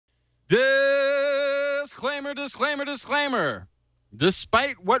Disclaimer, disclaimer, disclaimer.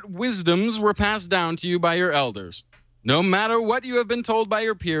 Despite what wisdoms were passed down to you by your elders, no matter what you have been told by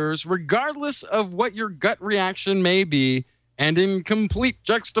your peers, regardless of what your gut reaction may be, and in complete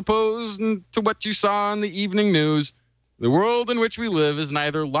juxtaposition to what you saw in the evening news, the world in which we live is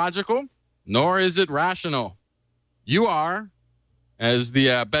neither logical nor is it rational. You are, as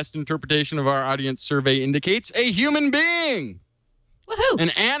the best interpretation of our audience survey indicates, a human being. Woohoo! An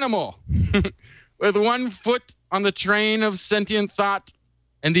animal with one foot on the train of sentient thought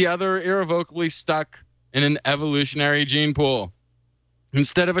and the other irrevocably stuck in an evolutionary gene pool.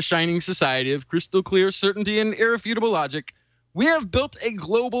 Instead of a shining society of crystal clear certainty and irrefutable logic, we have built a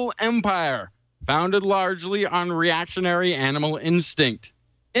global empire founded largely on reactionary animal instinct.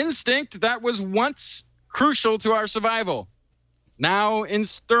 Instinct that was once crucial to our survival, now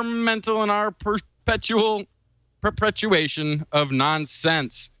instrumental in our perpetuation of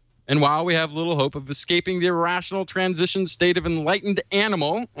nonsense. And while we have little hope of escaping the irrational transition state of enlightened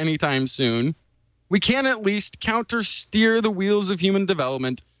animal anytime soon, we can at least counter-steer the wheels of human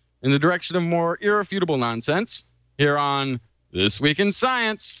development in the direction of more irrefutable nonsense here on This Week in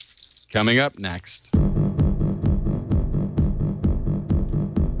Science, coming up next.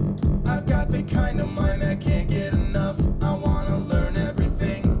 I've got the kind of mind that can't get enough. I want to learn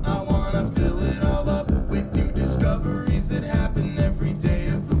everything. I want to fill it all up with new discoveries that happen every day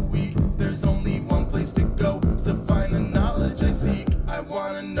of the week. There's only one place to go to find the knowledge I seek. I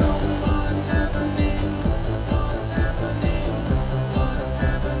want to know what's happening. What's happening? What's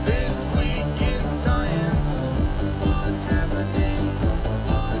happening this week in science? What's happening?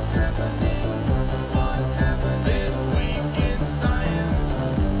 What's happening? What's happening this week in science?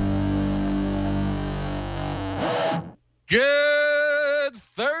 Good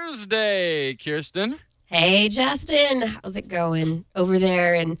Thursday, Kirsten. Hey, Justin. How's it going over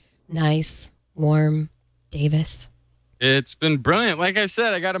there in nice, warm Davis? It's been brilliant. Like I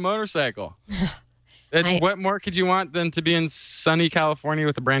said, I got a motorcycle. What more could you want than to be in sunny California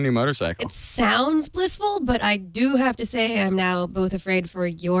with a brand new motorcycle? It sounds blissful, but I do have to say I'm now both afraid for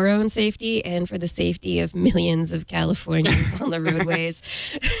your own safety and for the safety of millions of Californians on the roadways.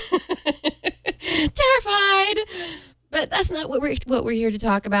 Terrified. But that's not what we're here to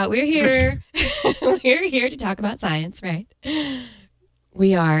talk about. We're here to talk about science, right?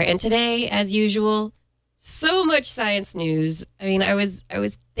 We are. And today, as usual, so much science news. I mean, I was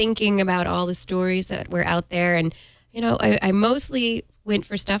thinking about all the stories that were out there, and I mostly went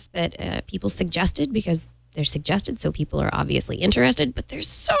for stuff that people suggested because they're suggested, so people are obviously interested. But there's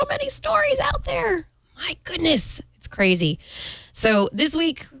so many stories out there. My goodness, it's crazy. So this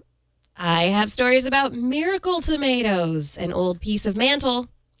week, I have stories about miracle tomatoes, an old piece of Mantle,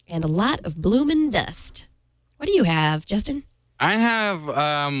 and a lot of Bloomin' dust. What do you have, Justin? I have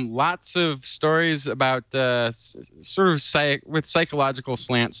lots of stories about sort of with psychological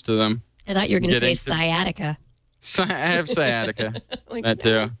slants to them. I thought you were going to say sciatica. I have sciatica. That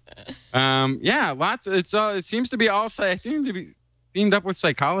too. Yeah, lots. It seems to be all themed up with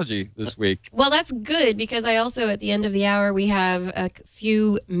psychology this week. Well, that's good because I also, at the end of the hour, we have a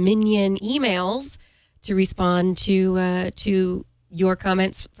few Minion emails to respond to your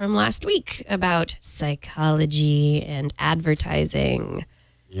comments from last week about psychology and advertising.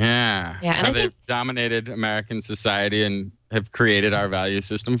 Yeah. And how they've dominated American society and have created our value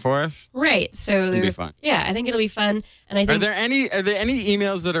system for us. Right. So it'll be fun. Yeah, I think it'll be fun. And I think are there any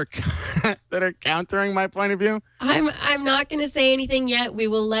emails that are that are countering my point of view? I'm not going to say anything yet. We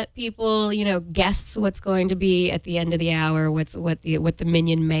will let people, guess what's going to be at the end of the hour. What the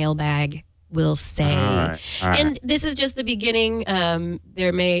Minion mailbag will say. All right. And this is just the beginning.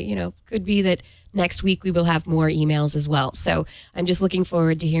 There may, could be that next week we will have more emails as well. So I'm just looking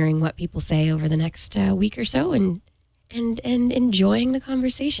forward to hearing what people say over the next week or so and enjoying the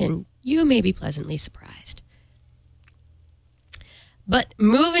conversation. You may be pleasantly surprised. But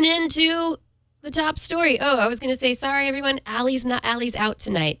moving into the top story. Oh, I was going to say, sorry, everyone. Allie's out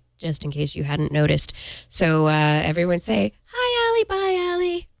tonight, just in case you hadn't noticed. So everyone say, hi, Allie. Bye,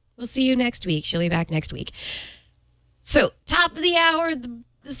 Allie. We'll see you next week. She'll be back next week. So top of the hour,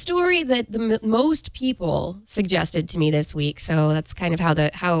 the story that the most people suggested to me this week. So that's kind of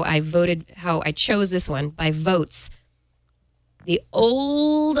how I voted, how I chose this one by votes. The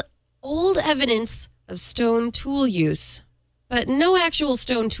old evidence of stone tool use, but no actual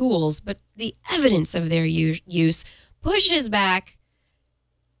stone tools, but the evidence of their use pushes back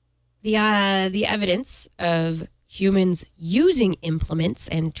the evidence of humans using implements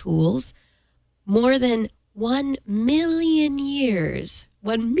and tools more than 1 million years.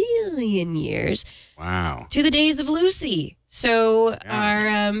 1 million years. Wow. To the days of Lucy. So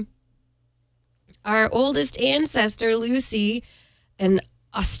Our oldest ancestor, Lucy, an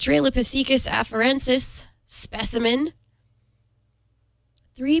Australopithecus afarensis specimen,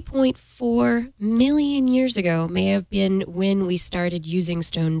 3.4 million years ago may have been when we started using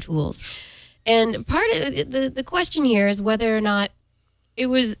stone tools. And part of the question here is whether or not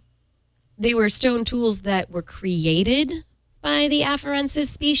they were stone tools that were created by the afarensis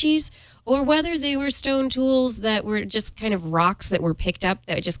species, or whether they were stone tools that were just kind of rocks that were picked up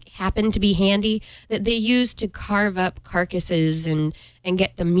that just happened to be handy, that they used to carve up carcasses and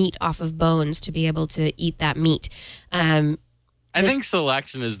get the meat off of bones to be able to eat that meat. I think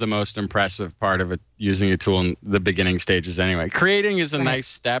selection is the most impressive part of it, using a tool in the beginning stages anyway. Creating is a nice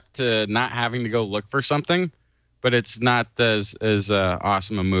step to not having to go look for something, but it's not as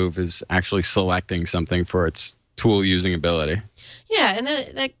awesome a move as actually selecting something for its tool using ability. Yeah, and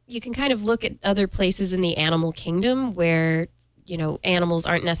that you can kind of look at other places in the animal kingdom where, animals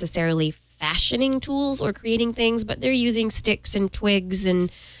aren't necessarily fashioning tools or creating things, but they're using sticks and twigs and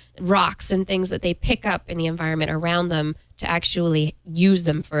rocks and things that they pick up in the environment around them to actually use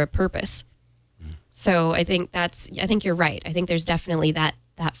them for a purpose. So I think you're right. I think there's definitely that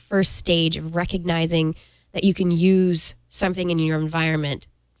first stage of recognizing that you can use something in your environment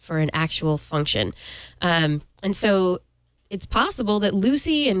for an actual function. And so it's possible that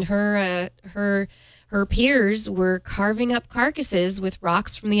Lucy and her peers were carving up carcasses with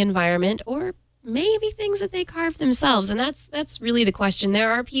rocks from the environment, or maybe things that they carved themselves. And that's really the question.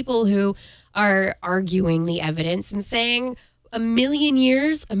 There are people who are arguing the evidence and saying a million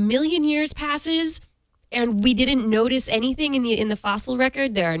years passes and we didn't notice anything in the fossil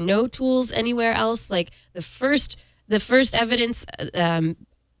record. There are no tools anywhere else. Like the first evidence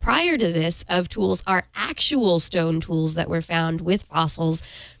prior to this of tools are actual stone tools that were found with fossils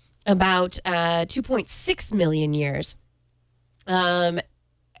about 2.6 million years.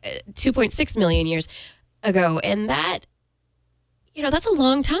 2.6 million years ago. And that's a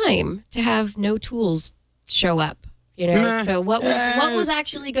long time to have no tools show up, So what was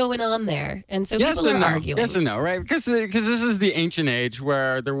actually going on there? And so people are arguing. Yes and no, right? Because this is the ancient age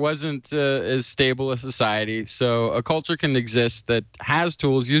where there wasn't as stable a society. So a culture can exist that has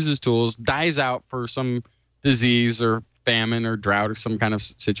tools, uses tools, dies out for some disease or famine or drought or some kind of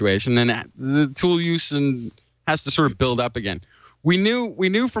situation. And the tool use has to sort of build up again. We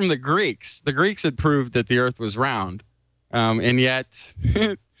knew from the Greeks. The Greeks had proved that the Earth was round, and yet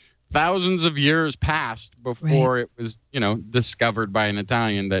thousands of years passed before it was, discovered by an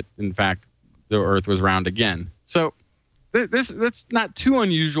Italian that in fact the Earth was round again. So that's not too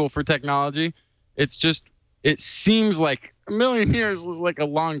unusual for technology. It's just it seems like a million years was like a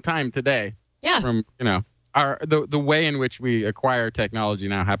long time today. Yeah. From the way in which we acquire technology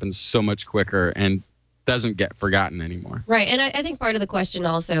now happens so much quicker and doesn't get forgotten anymore. Right. And I think part of the question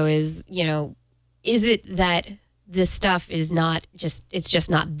also is, is it that this stuff is not it's just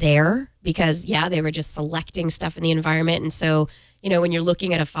not there because, they were just selecting stuff in the environment. And so, when you're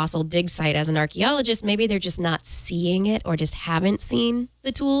looking at a fossil dig site as an archaeologist, maybe they're just not seeing it or just haven't seen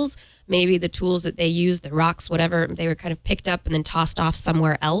the tools. Maybe the tools that they use, the rocks, whatever, they were kind of picked up and then tossed off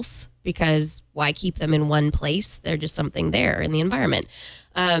somewhere else because why keep them in one place? They're just something there in the environment.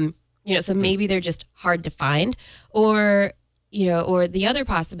 So maybe they're just hard to find, or the other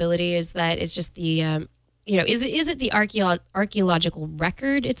possibility is that it's just the, is it the archaeological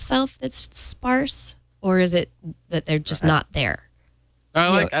record itself that's sparse, or is it that they're just not there?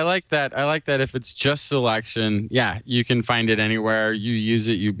 I like that. I like that if it's just selection, you can find it anywhere. You use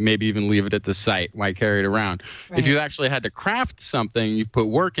it. You maybe even leave it at the site. Why carry it around? Right. If you actually had to craft something, you put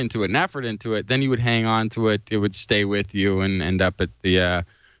work into it and effort into it, then you would hang on to it. It would stay with you and end up at the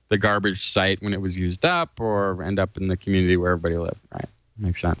garbage site when it was used up, or end up in the community where everybody lived. Right?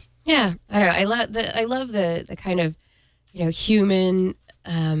 Makes sense. Yeah, I don't know. I love the kind of human,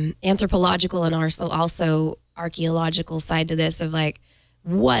 anthropological, and also archaeological side to this of like,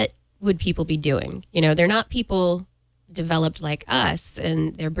 what would people be doing? They're not people developed like us,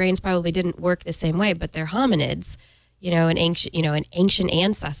 and their brains probably didn't work the same way, but they're hominids. An ancient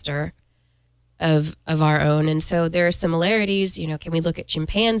ancestor of our own. And so there are similarities. Can we look at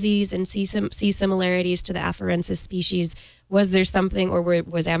chimpanzees and see similarities to the afarensis species? Was there something, or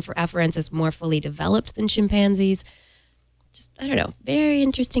was afarensis more fully developed than chimpanzees? Just, I don't know. Very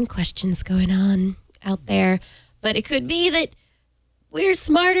interesting questions going on out there. But it could be that we're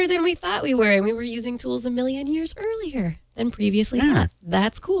smarter than we thought we were, and we were using tools a million years earlier than previously thought.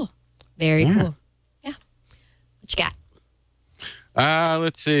 That's cool. Very cool. Yeah. What you got?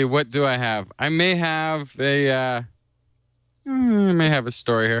 Let's see. What do I have? I may have a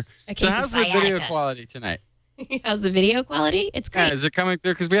story here. Okay, so how's the video quality tonight? How's the video quality? It's great. Yeah, is it coming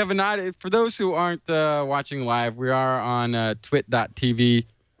through? Because we have an audio. For those who aren't watching live, we are on TWiT.tv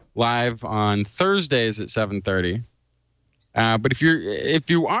live on Thursdays at 7:30. But if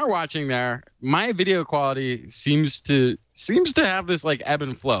you are watching there, my video quality seems to have this like ebb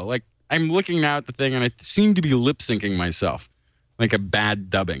and flow. Like I'm looking now at the thing and I seem to be lip syncing myself, like a bad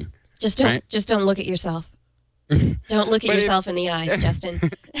dubbing. Just don't look at yourself. Don't look at yourself in the eyes, Justin.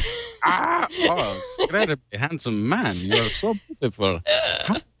 Incredible handsome man. You are so beautiful.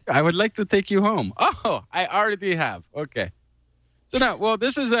 I would like to take you home. Oh, I already have. Okay. So now, well,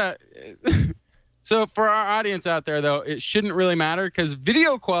 this is so for our audience out there, though, it shouldn't really matter because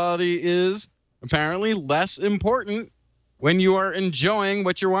video quality is apparently less important when you are enjoying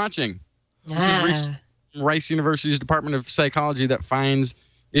what you're watching. This is research from Rice University's Department of Psychology that finds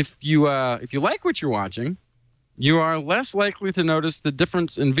if you like what you're watching, you are less likely to notice the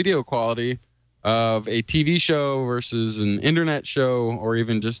difference in video quality of a TV show versus an internet show or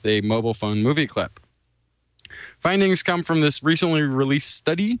even just a mobile phone movie clip. Findings come from this recently released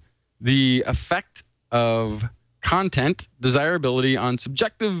study, The Effect of Content Desirability on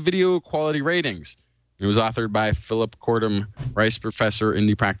Subjective Video Quality Ratings. It was authored by Philip Cordum, Rice professor,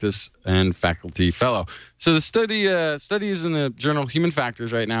 indie practice, and faculty fellow. So the study is in the journal Human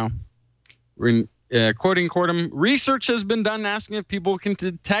Factors right now. Quoting Cordum, research has been done asking if people can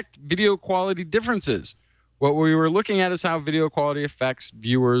detect video quality differences. What we were looking at is how video quality affects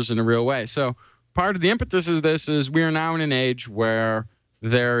viewers in a real way. So part of the impetus of this is we are now in an age where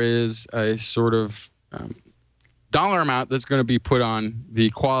there is a sort of dollar amount that's going to be put on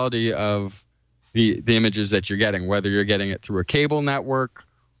the quality of the images that you're getting, whether you're getting it through a cable network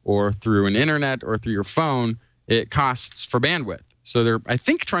or through an internet or through your phone, it costs for bandwidth. So they're, I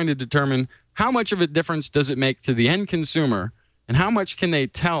think, trying to determine how much of a difference does it make to the end consumer and how much can they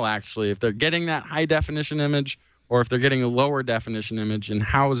tell actually if they're getting that high definition image or if they're getting a lower definition image, and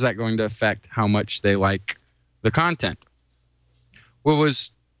how is that going to affect how much they like the content. What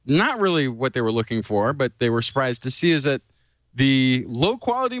was not really what they were looking for, but they were surprised to see is that the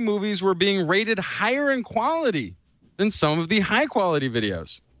low-quality movies were being rated higher in quality than some of the high-quality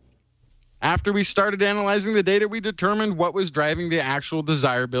videos. After we started analyzing the data, we determined what was driving the actual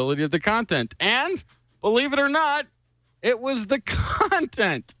desirability of the content. And, believe it or not, it was the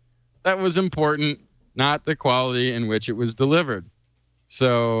content that was important, not the quality in which it was delivered.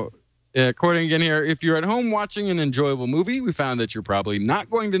 So, quoting again here, if you're at home watching an enjoyable movie, we found that you're probably not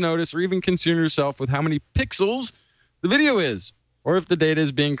going to notice or even concern yourself with how many pixels the video is, or if the data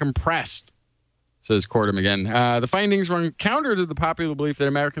is being compressed, says Cordum again. The findings run counter to the popular belief that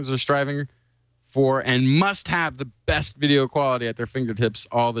Americans are striving for and must have the best video quality at their fingertips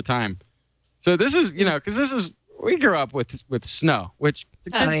all the time. So this is, because this is, we grew up with snow, which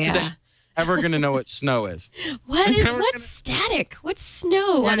the kids today ever going to know what snow is. What's static? What's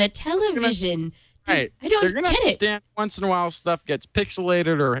snow on a television? Right. I don't They're gonna get it. understand once in a while stuff gets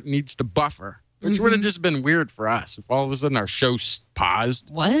pixelated or needs to buffer. Which would have just been weird for us if all of a sudden our show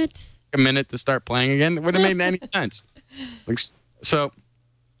paused. What? A minute to start playing again. It wouldn't have made any sense. Like, so,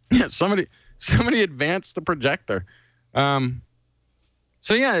 yeah, somebody advanced the projector.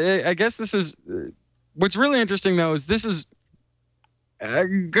 So, yeah, I guess this is what's really interesting, though, is this is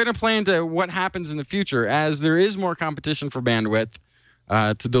going to play into what happens in the future as there is more competition for bandwidth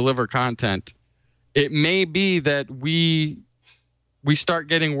to deliver content. It may be that we start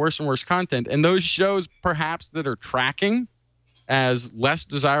getting worse and worse content. And those shows, perhaps, that are tracking as less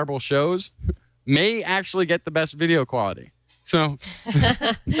desirable shows may actually get the best video quality. So,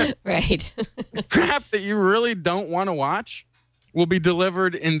 right. crap that you really don't want to watch will be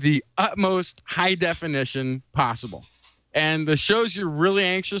delivered in the utmost high definition possible. And the shows you're really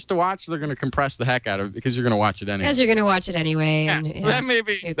anxious to watch, they're going to compress the heck out of it because you're going to watch it anyway. Because you're going to watch it anyway. Yeah, and, that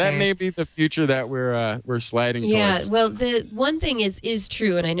may be the future that we're sliding towards. Yeah, well, the one thing is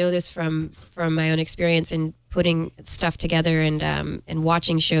true, and I know this from my own experience in putting stuff together and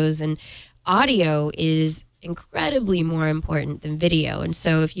watching shows. And audio is incredibly more important than video. And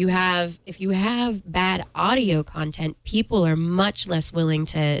so if you have bad audio content, people are much less willing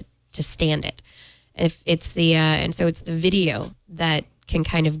to stand it. If it's and so it's the video that can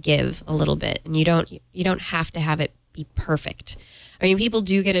kind of give a little bit, and you don't have to have it be perfect. I mean, people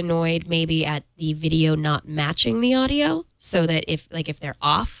do get annoyed maybe at the video not matching the audio, so that if they're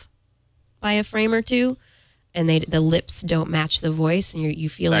off by a frame or two, and the lips don't match the voice, and you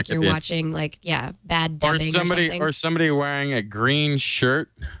feel like you're watching bad dubbing or something. Or somebody wearing a green shirt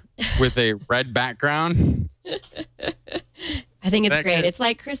with a red background. I think it's great. It's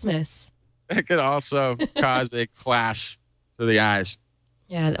like Christmas. It could also cause a clash to the eyes.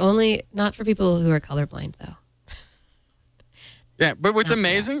 Yeah, not for people who are colorblind, though. Yeah, but what's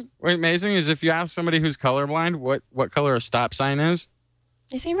amazing is if you ask somebody who's colorblind what color a stop sign is,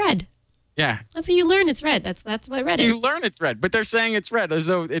 They say red. yeah, That's how you learn it's red. That's what red is. you learn it's red, but they're saying it's red as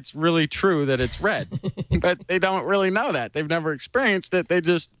though it's really true that it's red. But they don't really know that. They've never experienced it. They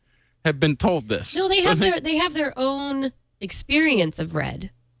just have been told this. No, they have their own experience of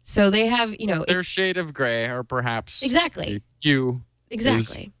red. So they have, their shade of gray, or perhaps exactly hue.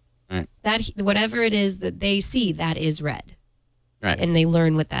 Exactly. Right. That whatever it is that they see, that is red. Right. And they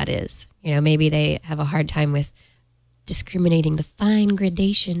learn what that is. Maybe they have a hard time with discriminating the fine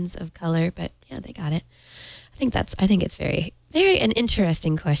gradations of color, but yeah, they got it. I think it's very, very an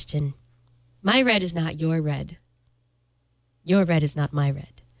interesting question. My red is not your red. Your red is not my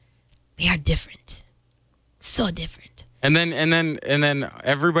red. They are different. So different. And then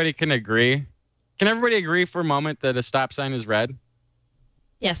everybody can agree. Can everybody agree for a moment that a stop sign is red?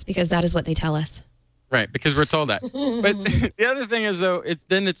 Yes, because that is what they tell us. Right, because we're told that. But the other thing is, though,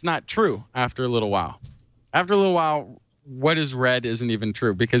 it's not true after a little while. After a little while, what is red isn't even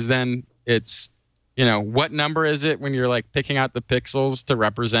true, because then it's, what number is it when you're like picking out the pixels to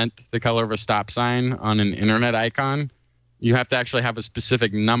represent the color of a stop sign on an internet icon? You have to actually have a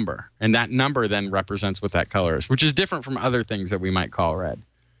specific number, and that number then represents what that color is, which is different from other things that we might call red.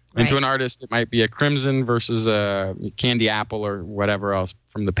 And to an artist, it might be a crimson versus a candy apple or whatever else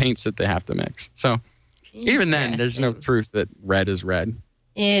from the paints that they have to mix. So even then, there's no truth that red is red.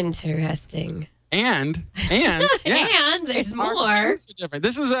 Interesting. And yeah. And there's more. Different.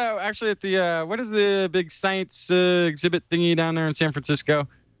 This was actually at the, what is the big science exhibit thingy down there in San Francisco?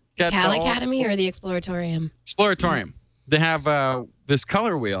 Cal Academy or the Exploratorium? Exploratorium. They have this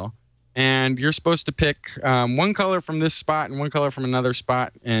color wheel, and you're supposed to pick one color from this spot and one color from another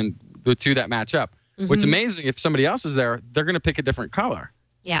spot, and the two that match up. Mm-hmm. What's amazing, if somebody else is there, they're going to pick a different color.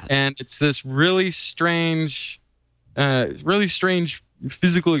 Yeah. And it's this really strange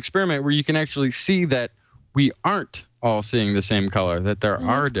physical experiment where you can actually see that we aren't all seeing the same color, that there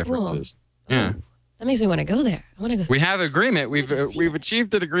are differences. Cool. Yeah. Oh, that makes me want to go there. I want to go. We have agreement. We've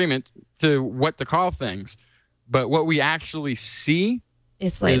achieved an agreement to what to call things, but what we actually see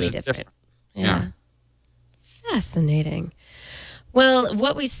is slightly different. Yeah. Fascinating. Well,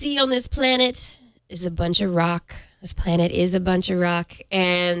 what we see on this planet is a bunch of rock. This planet is a bunch of rock,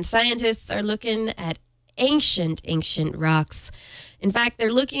 and scientists are looking at ancient rocks. In fact,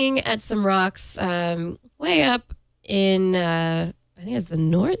 they're looking at some rocks way up in, I think it's the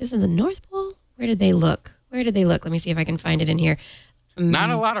north. Is it the North Pole? Where did they look? Let me see if I can find it in here. Not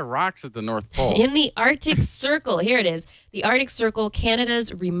a lot of rocks at the North Pole. In the Arctic Circle. Here it is. The Arctic Circle,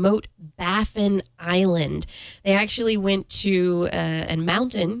 Canada's remote Baffin Island. They actually went to a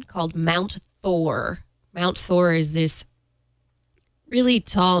mountain called Mount Thor. Mount Thor is this really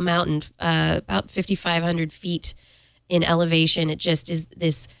tall mountain, about 5,500 feet in elevation. It just is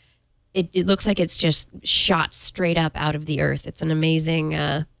this, it looks like it's just shot straight up out of the earth. It's an amazing,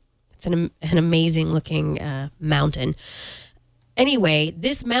 an amazing looking mountain. Anyway,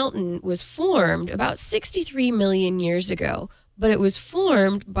 this mountain was formed about 63 million years ago, but it was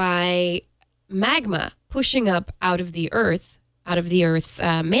formed by magma pushing up out of the Earth's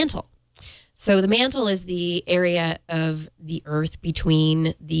mantle. So the mantle is the area of the Earth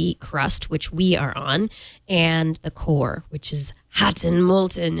between the crust, which we are on, and the core, which is hot and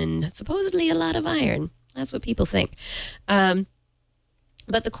molten and supposedly a lot of iron. That's what people think. But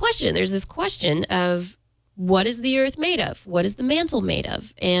there's this question of, what is the Earth made of? What is the mantle made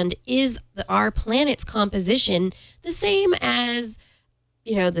of? And is our planet's composition the same as,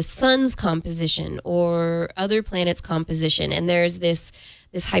 the sun's composition or other planets' composition? And there's this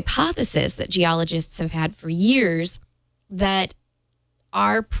hypothesis that geologists have had for years that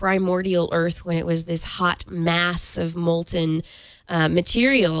our primordial Earth, when it was this hot mass of molten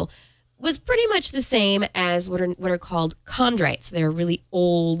material, was pretty much the same as what are called chondrites. They're really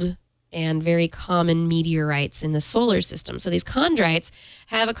old and very common meteorites in the solar system. So these chondrites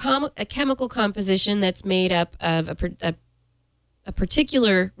have a chemical composition that's made up of a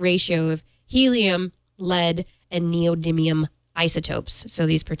particular ratio of helium, lead, and neodymium isotopes. So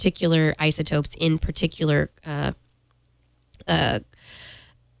these particular isotopes in particular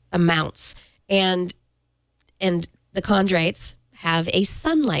amounts. And the chondrites have a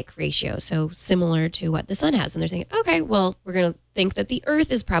sun-like ratio, so similar to what the sun has. And they're thinking, okay, well, we're going to think that the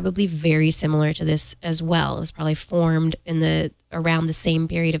Earth is probably very similar to this as well. It was probably formed around the same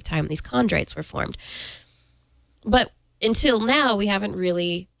period of time these chondrites were formed. But until now, we haven't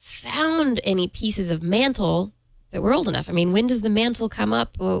really found any pieces of mantle that were old enough. I mean, when does the mantle come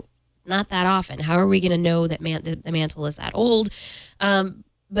up? Well, not that often. How are we going to know that the mantle is that old?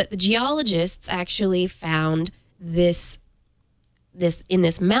 But the geologists actually found this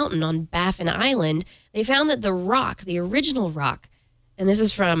this mountain on Baffin Island, they found that the rock, the original rock, and this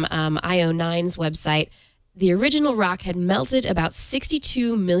is from IO9's website, the original rock had melted about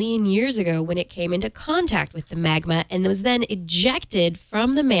 62 million years ago when it came into contact with the magma and was then ejected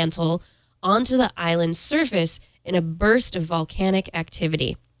from the mantle onto the island's surface in a burst of volcanic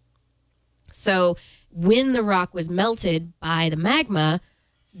activity. So when the rock was melted by the magma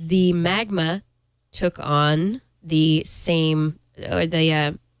took on the same, or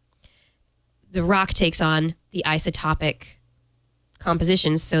the rock takes on the isotopic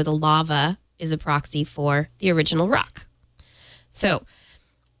compositions. So the lava is a proxy for the original rock. So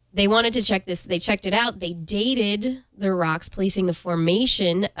they wanted to check this. They checked it out. They dated the rocks, placing the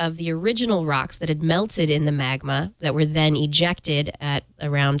formation of the original rocks that had melted in the magma that were then ejected at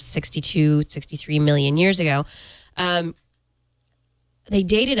around 62, 63 million years ago. They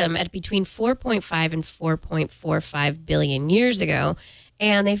dated them at between 4.5 and 4.45 billion years ago.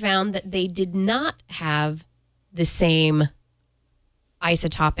 And they found that they did not have the same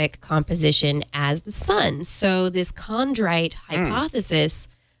isotopic composition as the sun. So this chondrite hypothesis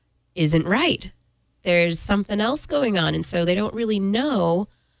isn't right. There's something else going on. And so they don't really know,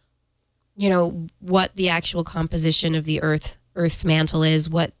 what the actual composition of the Earth's mantle is,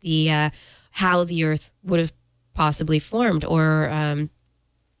 what the how the Earth would have possibly formed, or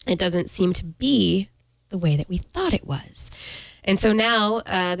it doesn't seem to be the way that we thought it was. And so now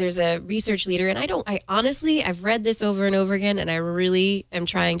there's a research leader, and I've read this over and over again, and I really am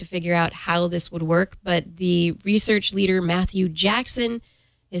trying to figure out how this would work. But the research leader, Matthew Jackson,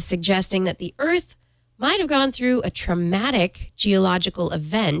 is suggesting that the Earth might have gone through a traumatic geological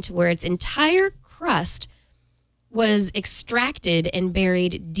event where its entire crust was extracted and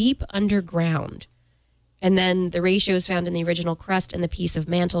buried deep underground. And then the ratios found in the original crust and the piece of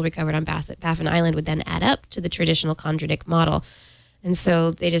mantle recovered on Baffin Island would then add up to the traditional chondritic model. And so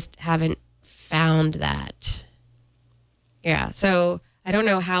they just haven't found that. Yeah, so I don't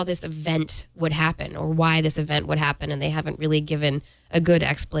know how this event would happen or why this event would happen, and they haven't really given a good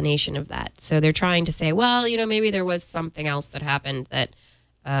explanation of that. So they're trying to say, well, maybe there was something else that happened that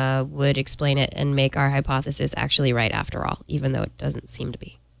would explain it and make our hypothesis actually right after all, even though it doesn't seem to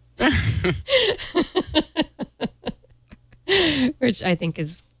be. Which I think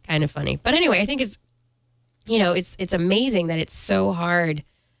is kind of funny. But anyway, I think it's amazing that it's so hard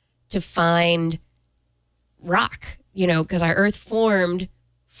to find rock, because our Earth formed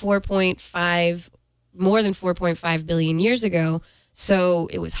more than 4.5 billion years ago. So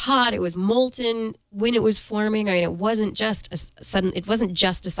it was hot, it was molten when it was forming. I mean, it wasn't just a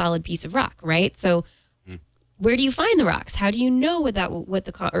solid piece of rock, right? So where do you find the rocks? How do you know what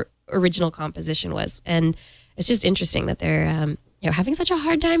the original composition was? And it's just interesting that they're having such a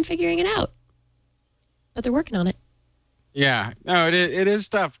hard time figuring it out. But they're working on it. Yeah, no, it is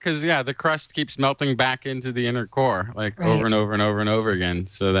tough because the crust keeps melting back into the inner core, over and over and over and over again.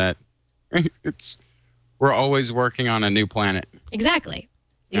 So that we're always working on a new planet. Exactly.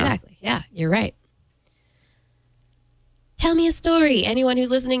 Yeah, you're right. Tell me a story. Anyone who's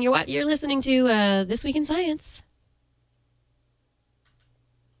listening, you're listening to This Week in Science.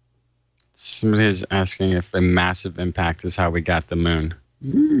 Somebody is asking if a massive impact is how we got the moon.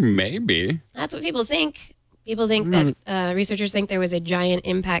 Maybe. That's what people think. People think that researchers think there was a giant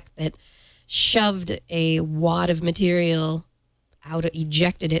impact that shoved a wad of material out,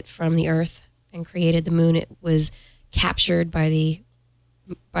 ejected it from the Earth, and created the moon. It was captured by the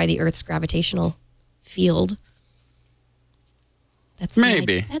Earth's gravitational field. That's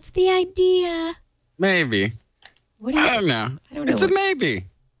maybe. That's the idea. Maybe. I don't know. It's a maybe.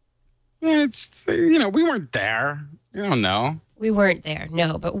 Yeah, it's we weren't there. You don't know. We weren't there.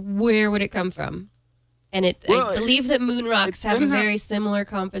 No, but where would it come from? And I believe that moon rocks have a very similar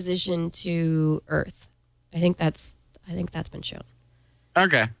composition to Earth. I think that's been shown.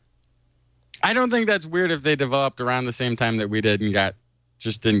 Okay. I don't think that's weird if they developed around the same time that we did and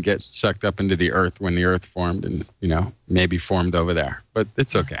didn't get sucked up into the Earth when the Earth formed and, maybe formed over there. But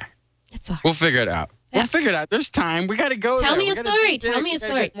it's okay. It's all right. We'll figure it out. Yeah. We'll figure it out. There's time. We got to go Tell there. me a story. Tell me a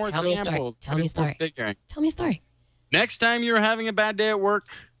story. Tell me a story. Tell me a story. Tell me a story. Next time you're having a bad day at work,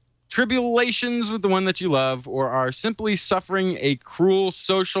 tribulations with the one that you love, or are simply suffering a cruel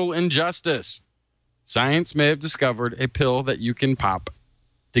social injustice, science may have discovered a pill that you can pop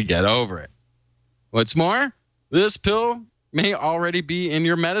to get over it. What's more, this pill may already be in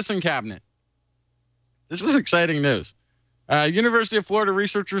your medicine cabinet. This is exciting news. University of Florida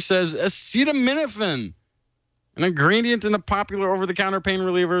researcher says acetaminophen, an ingredient in the popular over-the-counter pain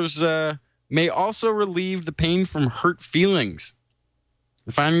relievers, may also relieve the pain from hurt feelings.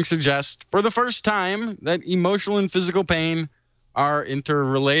 The findings suggest, for the first time, that emotional and physical pain are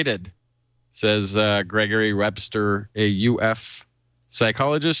interrelated, says Gregory Webster, a UF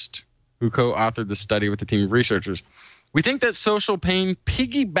psychologist who co-authored the study with a team of researchers. We think that social pain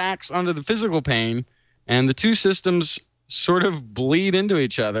piggybacks onto the physical pain, and the two systems sort of bleed into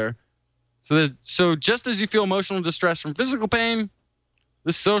each other. So just as you feel emotional distress from physical pain,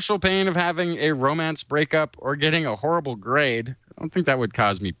 the social pain of having a romance breakup or getting a horrible grade, I don't think that would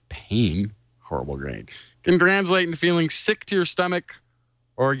cause me pain, horrible grade, can translate into feeling sick to your stomach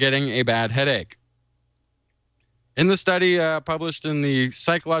or getting a bad headache. In the study published in the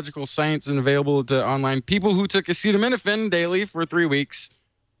Psychological Science and available to online, people who took acetaminophen daily for 3 weeks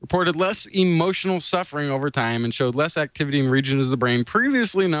reported less emotional suffering over time and showed less activity in regions of the brain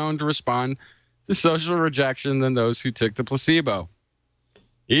previously known to respond to social rejection than those who took the placebo.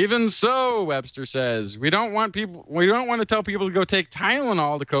 Even so, Webster says, we don't want to tell people to go take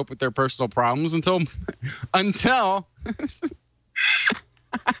Tylenol to cope with their personal problems until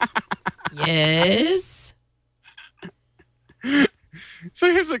Yes.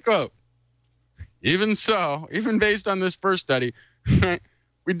 So here's a quote. Even so, even based on this first study,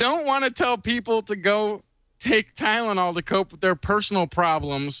 we don't want to tell people to go take Tylenol to cope with their personal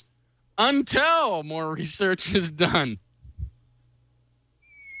problems until more research is done.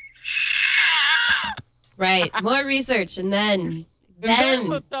 Right. More research, and then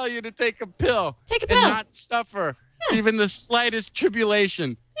we'll tell you to take a pill. Take a pill. And not suffer even the slightest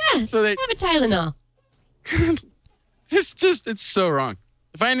tribulation. Yeah. So have a Tylenol. It's so wrong.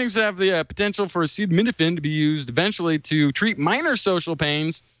 The findings have the potential for acetaminophen to be used eventually to treat minor social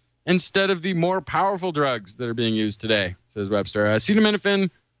pains instead of the more powerful drugs that are being used today, says Webster. Acetaminophen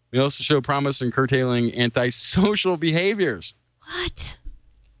may also show promise in curtailing antisocial behaviors. What?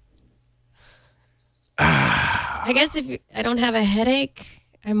 I guess if I don't have a headache,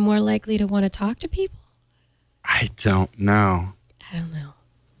 I'm more likely to want to talk to people. I don't know.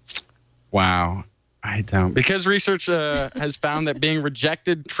 Wow. I don't. Because research has found that being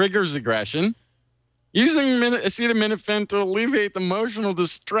rejected triggers aggression. Using acetaminophen to alleviate the emotional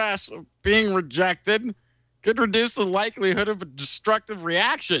distress of being rejected could reduce the likelihood of a destructive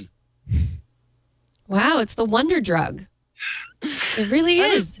reaction. Wow, it's the wonder drug. It really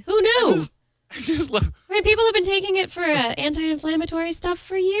is. Who knew? I just love. I mean, people have been taking it for anti-inflammatory stuff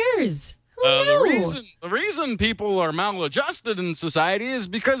for years. Who knew? The reason people are maladjusted in society is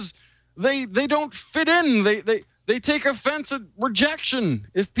because they don't fit in. They take offense at rejection.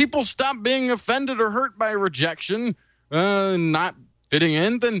 If people stop being offended or hurt by rejection, not fitting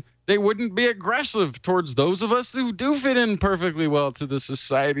in, then they wouldn't be aggressive towards those of us who do fit in perfectly well to the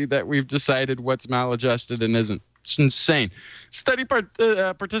society that we've decided what's maladjusted and isn't. It's insane. Study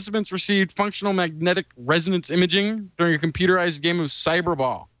participants received functional magnetic resonance imaging during a computerized game of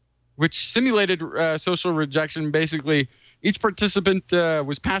Cyberball, which simulated social rejection. Basically, each participant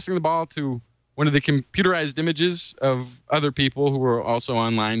was passing the ball to one of the computerized images of other people who were also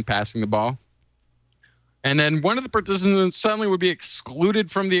online passing the ball. And then one of the participants suddenly would be excluded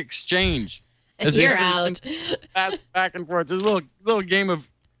from the exchange. As you're out. Pass back and forth. There's a little game of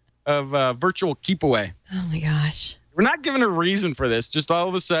virtual keep away. Oh my gosh. We're not given a reason for this. Just all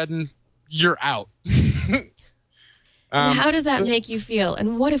of a sudden, you're out. And how does that make you feel?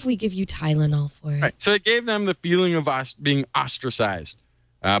 And what if we give you Tylenol for it? Right. So it gave them the feeling of being ostracized.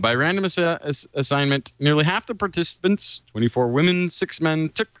 By random assignment, nearly half the participants, 24 women, 6 men,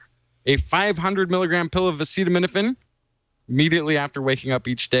 took a 500 milligram pill of acetaminophen immediately after waking up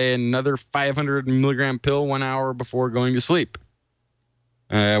each day, and another 500 milligram pill 1 hour before going to sleep.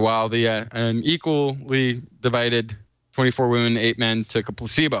 While an equally divided 24 women, 8 men took a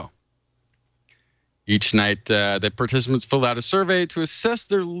placebo. Each night, the participants filled out a survey to assess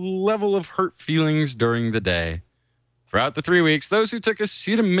their level of hurt feelings during the day. Throughout the 3 weeks, those who took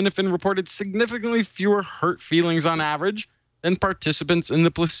acetaminophen reported significantly fewer hurt feelings on average than participants in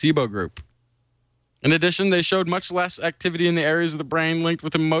the placebo group. In addition, they showed much less activity in the areas of the brain linked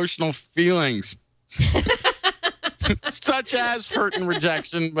with emotional feelings, such as hurt and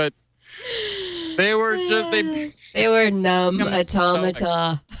rejection, but they were they were numb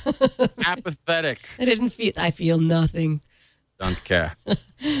automata. Apathetic. I feel nothing. Don't care.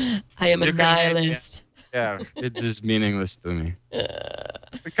 I am a nihilist. Yeah, it is meaningless to me.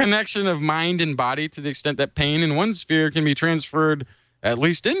 The connection of mind and body, to the extent that pain in one sphere can be transferred, at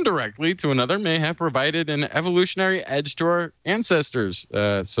least indirectly, to another, may have provided an evolutionary edge to our ancestors.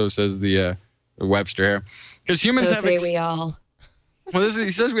 So says the Webster here. Because humans so have. Say we all. Well, he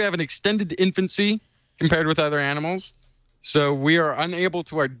says we have an extended infancy compared with other animals. So we are unable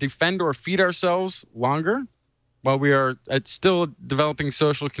to defend or feed ourselves longer while we are still developing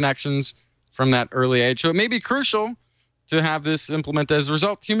social connections from that early age. So it may be crucial to have this implemented. As a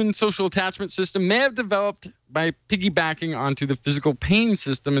result, human social attachment system may have developed by piggybacking onto the physical pain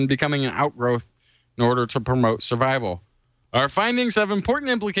system and becoming an outgrowth in order to promote survival. Our findings have important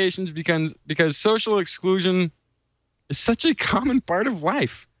implications because social exclusion is such a common part of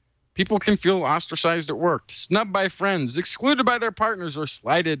life. People can feel ostracized at work, snubbed by friends, excluded by their partners, or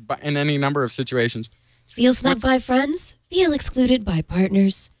slighted in any number of situations. Feel snubbed by friends? Feel excluded by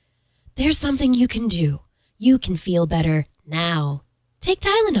partners? There's something you can do. You can feel better now. Take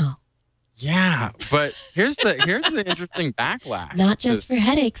Tylenol. Yeah, but here's the interesting backlash. Not just for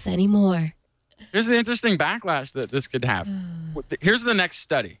headaches anymore. Here's the interesting backlash that this could have. Here's the next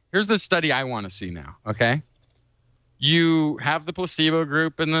study. Here's the study I want to see now, okay? You have the placebo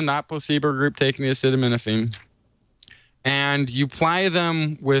group and the not placebo group taking the acetaminophen, and you ply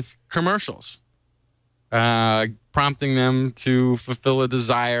them with commercials, prompting them to fulfill a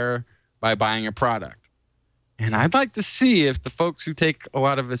desire by buying a product. And I'd like to see if the folks who take a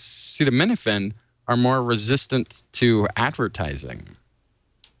lot of acetaminophen are more resistant to advertising.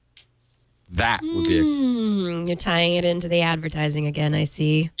 That would be You're tying it into the advertising again, I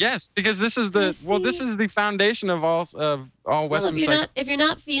see. Yes, because this is the foundation of all Western if you're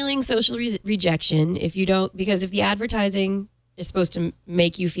not feeling social rejection, because if the advertising is supposed to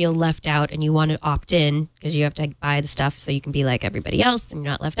make you feel left out and you want to opt in because you have to buy the stuff so you can be like everybody else and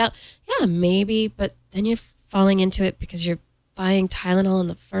you're not left out. Yeah, maybe, but then you're falling into it because you're buying Tylenol in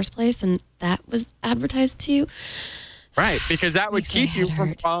the first place and that was advertised to you. Right, because that would keep you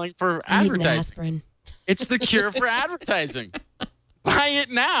from falling for advertising. Aspirin. It's the cure for advertising. Buy it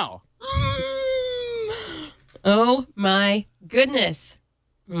now. Oh my goodness.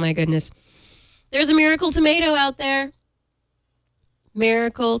 Oh my goodness. There's a miracle tomato out there.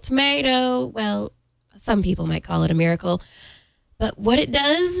 Miracle tomato. Well, some people might call it a miracle. But what it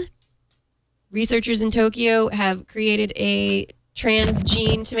does, researchers in Tokyo have created a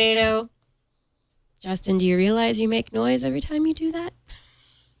transgene tomato. Justin, do you realize you make noise every time you do that?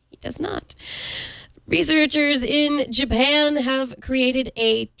 He does not. Researchers in Japan have created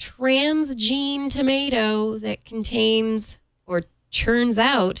a transgene tomato that contains or churns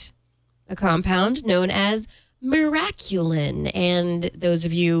out a compound known as miraculin. And those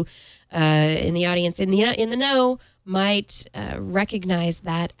of you in the audience in the know might recognize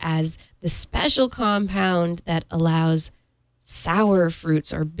that as the special compound that allows sour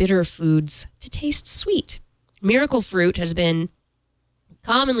fruits or bitter foods to taste sweet. Miracle fruit has been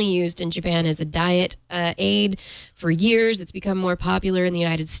commonly used in Japan as a diet aid for years. It's become more popular in the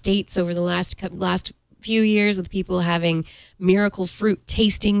United States over the last few years with people having miracle fruit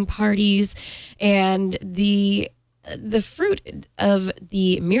tasting parties. And the fruit of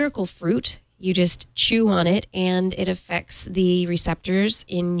the miracle fruit, you just chew on it and it affects the receptors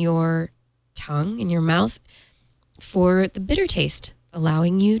in your tongue, in your mouth, for the bitter taste,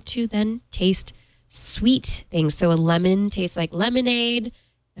 allowing you to then taste sweet things. So a lemon tastes like lemonade,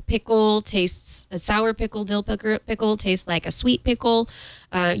 a sour pickle, dill pickle tastes like a sweet pickle,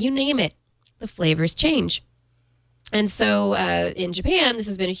 you name it, the flavors change. And so in Japan, this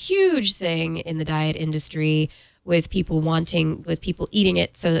has been a huge thing in the diet industry with people eating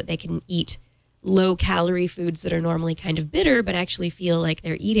it so that they can eat low-calorie foods that are normally kind of bitter, but actually feel like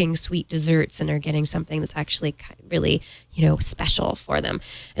they're eating sweet desserts and are getting something that's actually really, special for them.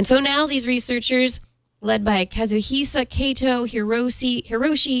 And so now these researchers, led by Kazuhisa Kato, Hiroshi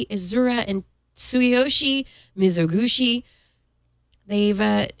Izura, and Tsuyoshi Mizoguchi, they've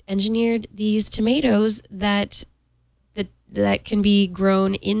engineered these tomatoes that can be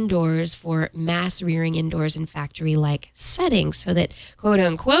grown indoors for mass rearing indoors in factory-like settings so that,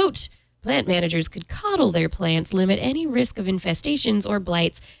 quote-unquote, plant managers could coddle their plants, limit any risk of infestations or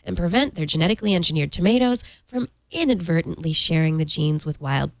blights, and prevent their genetically engineered tomatoes from inadvertently sharing the genes with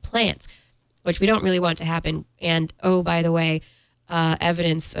wild plants, which we don't really want to happen. And, oh, by the way,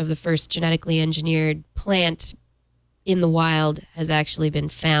 evidence of the first genetically engineered plant in the wild has actually been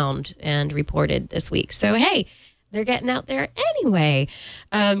found and reported this week. So, hey, they're getting out there anyway.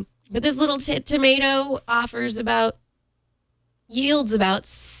 But this little tomato yields about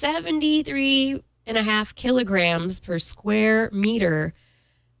 73.5 kilograms per square meter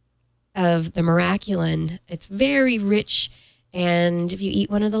of the miraculin. It's very rich, and if you eat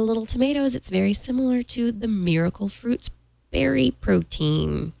one of the little tomatoes, it's very similar to the miracle fruit's berry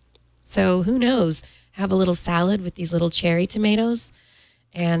protein. So who knows? Have a little salad with these little cherry tomatoes,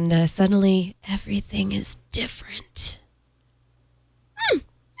 and suddenly everything is different.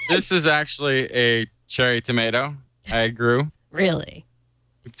 This is actually a cherry tomato I grew. Really?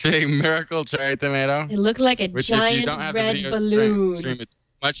 It's a miracle cherry tomato. It looks like a giant red balloon. Stream, it's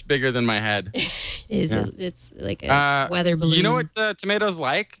much bigger than my head. It is. Yeah. It's like a weather balloon. You know what tomatoes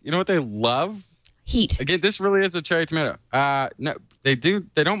like? You know what they love? Heat. Again, this really is a cherry tomato. No, they do.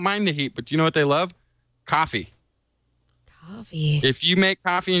 They don't mind the heat, but you know what they love? Coffee. Coffee. If you make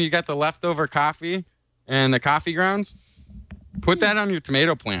coffee and you got the leftover coffee and the coffee grounds, put that on your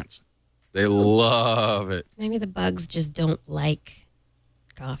tomato plants. They love it. Maybe the bugs just don't like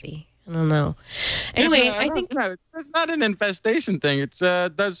coffee. I don't know. Anyway, I think it's not an infestation thing. It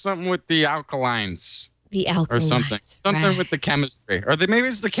does something with the alkalines. The alkalines. Or something with the chemistry. Or maybe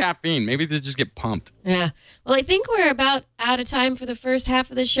it's the caffeine. Maybe they just get pumped. Yeah. Well, I think we're about out of time for the first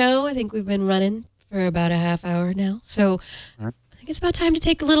half of the show. I think we've been running for about a half hour now. So I think it's about time to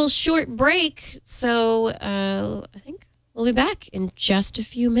take a little short break. So I think we'll be back in just a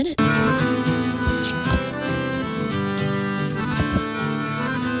few minutes.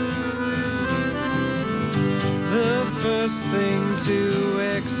 The first thing to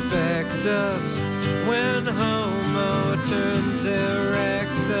expect us when Homo turned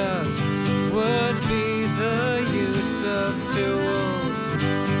erectus would be the use of tools.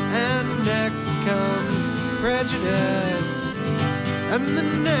 And next comes prejudice. And the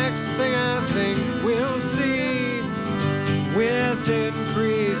next thing I think we'll see with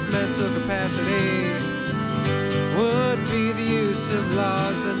increased mental capacity would be the use of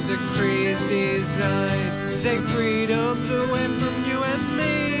laws and decrees designed to take freedoms away from you and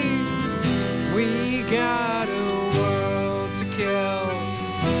me. We got a world to kill.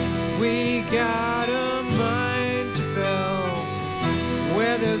 We got a mind to fill.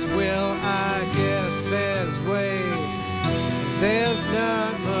 Where there's will, I guess there's way. There's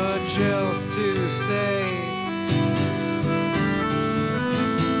not much else to say.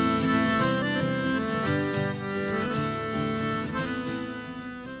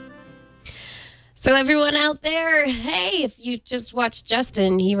 So everyone out there, hey, if you just watched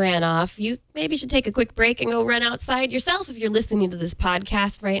Justin, he ran off. You maybe should take a quick break and go run outside yourself if you're listening to this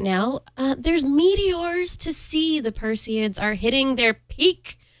podcast right now. There's meteors to see. The Perseids are hitting their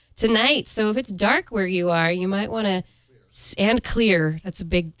peak tonight. So if it's dark where you are, you might want to and clear. That's a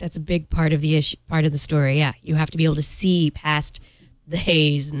big part of the issue, part of the story. Yeah, you have to be able to see past the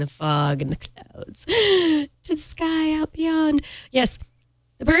haze and the fog and the clouds to the sky out beyond. Yes,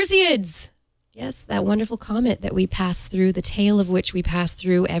 the Perseids. Yes, that wonderful comet that we pass through, the tail of which we pass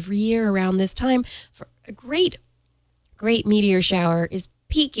through every year around this time for a great meteor shower is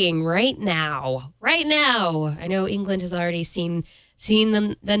peaking right now. Right now. I know England has already seen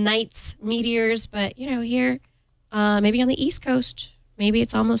the night's meteors, but here, maybe on the East Coast, maybe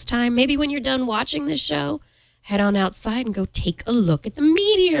it's almost time. Maybe when you're done watching this show, head on outside and go take a look at the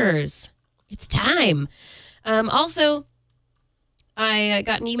meteors. It's time. Also, I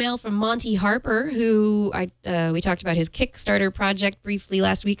got an email from Monty Harper, who we talked about his Kickstarter project briefly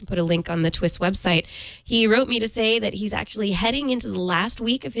last week and put a link on the Twis website. He wrote me to say that he's actually heading into the last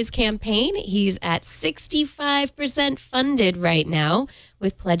week of his campaign. He's at 65% funded right now,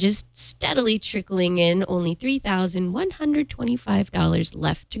 with pledges steadily trickling in, only $3,125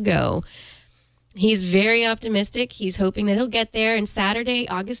 left to go. He's very optimistic. He's hoping that he'll get there, and Saturday,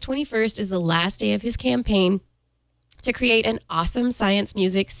 August 21st, is the last day of his campaign to create an awesome science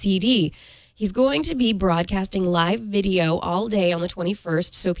music CD. He's going to be broadcasting live video all day on the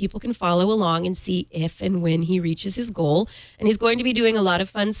 21st so people can follow along and see if and when he reaches his goal. And he's going to be doing a lot of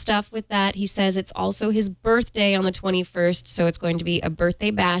fun stuff with that. He says it's also his birthday on the 21st, so it's going to be a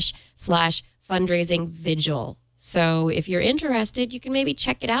birthday bash / fundraising vigil. So if you're interested, you can maybe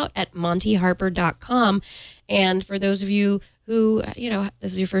check it out at montyharper.com. And for those of you who,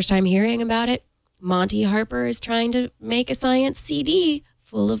 this is your first time hearing about it, Monty Harper is trying to make a science CD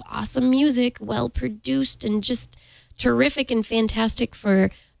full of awesome music, well produced and just terrific and fantastic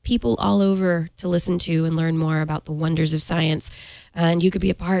for people all over to listen to and learn more about the wonders of science. And you could be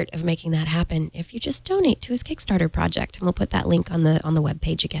a part of making that happen if you just donate to his Kickstarter project. And we'll put that link on the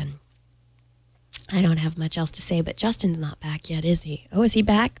webpage again. I don't have much else to say, but Justin's not back yet, is he? Oh, is he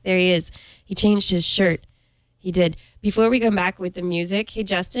back? There he is. He changed his shirt. He did. Before we come back with the music, hey,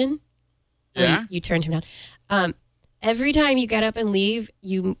 Justin. Yeah. You turned him down. Every time you get up and leave,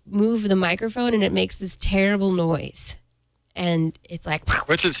 you move the microphone and it makes this terrible noise. And it's like,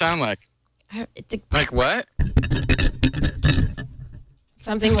 what's it sound like? It's like what?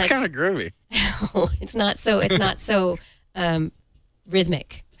 Something it's like kind of groovy. It's not so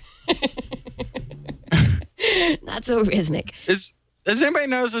rhythmic. Not so rhythmic. Does anybody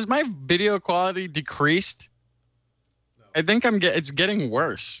notice, is my video quality decreased? No. I think it's getting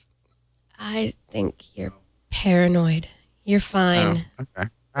worse. I think you're paranoid. You're fine. Oh, okay.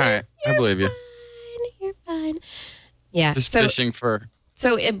 All right. I believe you. You're fine. Yeah. Just fishing for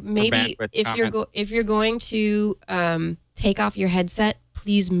So maybe bandwidth if comment. you're going to take off your headset,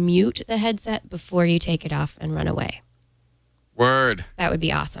 please mute the headset before you take it off and run away. Word. That would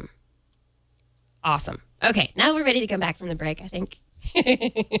be awesome. Awesome. Okay, now we're ready to come back from the break, I think.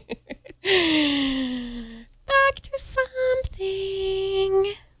 Back to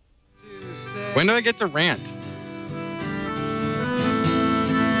something. When do I get to rant?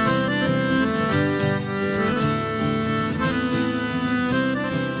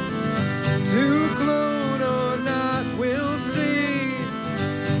 To clone or not, we'll see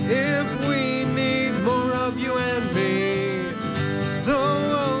if we need more of you and me.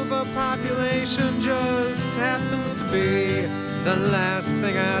 Though overpopulation just happens to be the last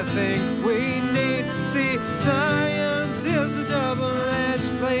thing I think we need. See, science is a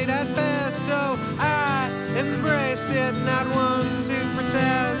double-edged blade at best. Oh, I embrace it, not one to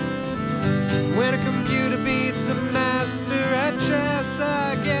protest. When a computer beats a master at chess,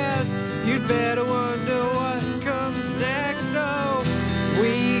 I guess you'd better wonder what comes next. Oh,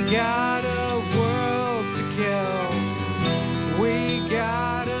 we got a world to kill. We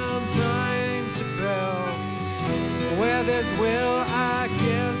got a mind to fill. Where there's will, I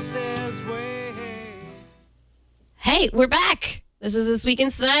guess there's way. Hey, we're back. This is This Week in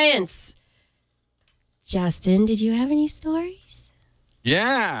Science. Justin, did you have any stories?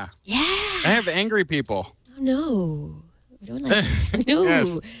 Yeah. Yeah. I have angry people. Oh, no. I don't like no.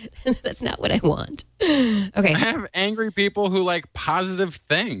 Yes. That's not what I want. Okay. I have angry people who like positive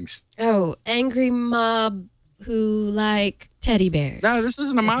things. Oh, angry mob who like teddy bears. No, this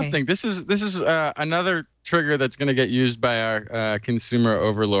isn't a mob Okay. thing. This is another trigger that's going to get used by our consumer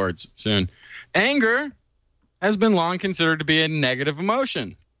overlords soon. Anger has been long considered to be a negative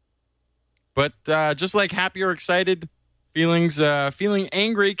emotion. But just like happy or excited feelings, feeling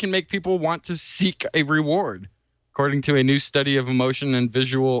angry can make people want to seek a reward, according to a new study of emotion and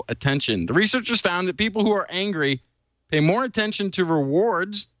visual attention. The researchers found that people who are angry pay more attention to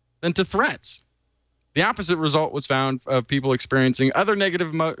rewards than to threats. The opposite result was found of people experiencing other negative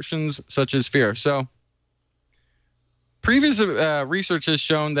emotions, such as fear. So, previous research has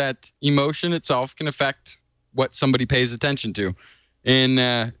shown that emotion itself can affect what somebody pays attention to.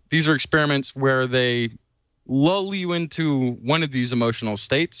 And these are experiments where they lull you into one of these emotional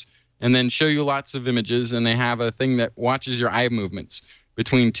states and then show you lots of images, and they have a thing that watches your eye movements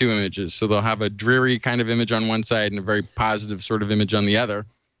between two images. So they'll have a dreary kind of image on one side and a very positive sort of image on the other,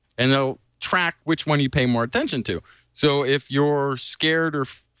 and they'll track which one you pay more attention to. So if you're scared or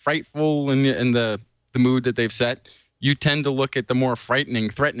frightful in the mood that they've set, you tend to look at the more frightening,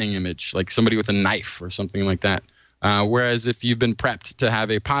 threatening image, like somebody with a knife or something like that. Whereas if you've been prepped to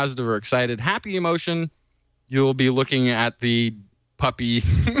have a positive or excited, happy emotion, you'll be looking at the puppy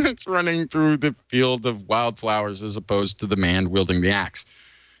that's running through the field of wildflowers as opposed to the man wielding the axe.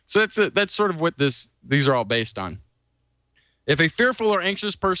 So that's sort of what these are all based on. If a fearful or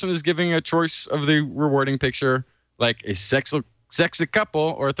anxious person is giving a choice of the rewarding picture, like a sexy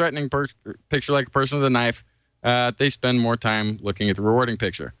couple, or a threatening picture like a person with a knife, they spend more time looking at the rewarding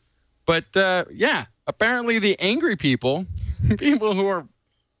picture. But yeah, apparently the angry people, people who are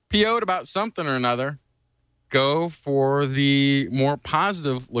PO'd about something or another, go for the more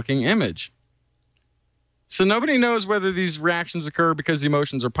positive looking image. So nobody knows whether these reactions occur because the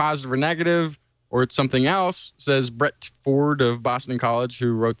emotions are positive or negative, or it's something else, says Brett Ford of Boston College,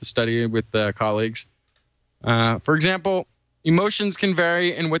 who wrote the study with colleagues. For example, emotions can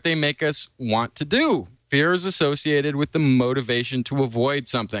vary in what they make us want to do. Fear is associated with the motivation to avoid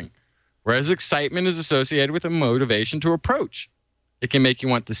something, whereas excitement is associated with a motivation to approach. It can make you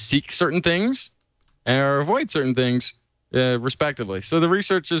want to seek certain things or avoid certain things, respectively. So the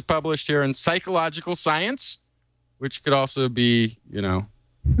research is published here in Psychological Science, which could also be,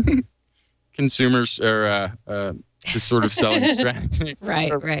 consumers or this sort of selling strategy.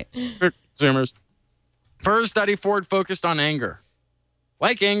 Right. For consumers. For a study, Ford focused on anger.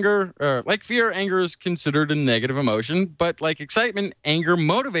 Like fear, anger is considered a negative emotion, but like excitement, anger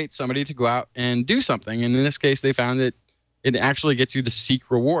motivates somebody to go out and do something. And in this case, they found that it actually gets you to seek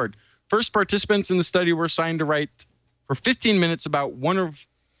reward. First participants in the study were assigned to write for 15 minutes about one of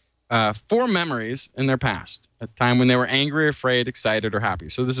 4 memories in their past, a time when they were angry, afraid, excited, or happy.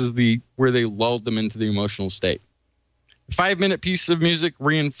 So this is where they lulled them into the emotional state. A 5-minute piece of music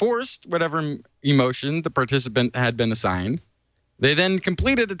reinforced whatever emotion the participant had been assigned. They then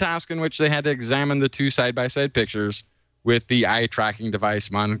completed a task in which they had to examine the 2 side-by-side pictures with the eye tracking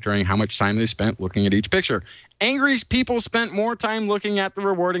device monitoring how much time they spent looking at each picture. Angry people spent more time looking at the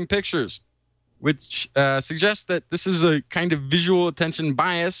rewarding pictures, which suggests that this is a kind of visual attention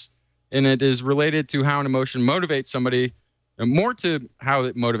bias, and it is related to how an emotion motivates somebody more to how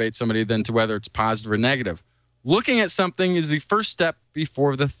it motivates somebody than to whether it's positive or negative. Looking at something is the first step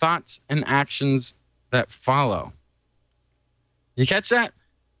before the thoughts and actions that follow. You catch that?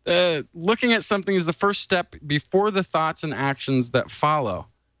 Looking at something is the first step before the thoughts and actions that follow.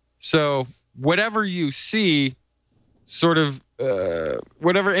 So whatever you see, sort of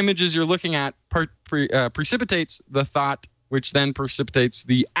whatever images you're looking at precipitates the thought, which then precipitates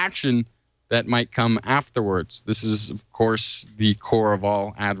the action that might come afterwards. This is, of course, the core of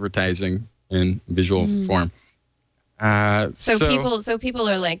all advertising in visual form. So people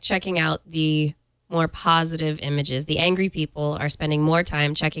are like checking out the more positive images. The angry people are spending more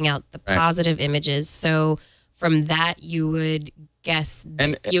time checking out the positive images. So from that, you would guess,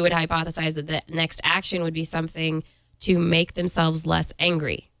 you would hypothesize that the next action would be something to make themselves less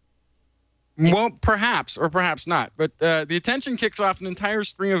angry. Well, perhaps, or perhaps not. But the attention kicks off an entire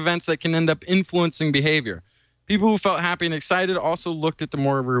string of events that can end up influencing behavior. People who felt happy and excited also looked at the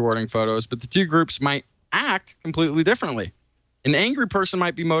more rewarding photos, but the two groups might act completely differently. An angry person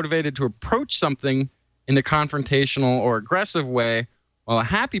might be motivated to approach something in a confrontational or aggressive way, while a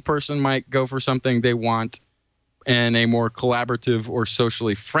happy person might go for something they want in a more collaborative or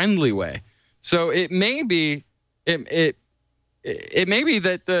socially friendly way. So it may be it may be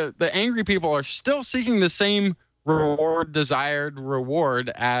that the angry people are still seeking the same desired reward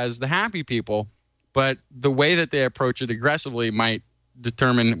as the happy people, but the way that they approach it aggressively might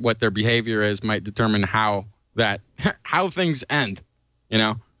determine what their behavior is, might determine how things end, you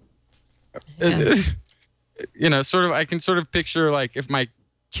know? Yeah. Sort of, I can sort of picture, like, if my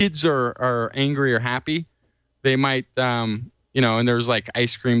kids are angry or happy, they might, and there's like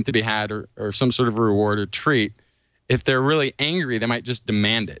ice cream to be had or some sort of reward or treat. If they're really angry, they might just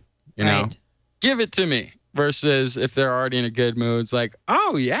demand it, you know? Give it to me. Versus if they're already in a good mood, it's like,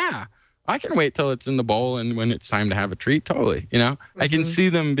 oh yeah, I can wait till it's in the bowl, and when it's time to have a treat, totally, you know? I can see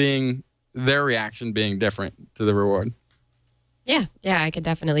their reaction being different to the reward. Yeah, I could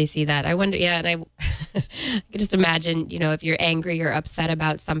definitely see that. I wonder, and I could just imagine, if you're angry or upset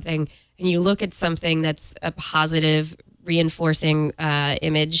about something and you look at something that's a positive, reinforcing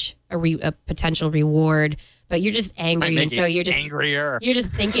image, a potential reward, but you're just angry, and so you're just angrier. You're just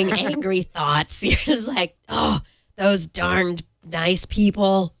thinking angry thoughts. You're just like, oh, those darned nice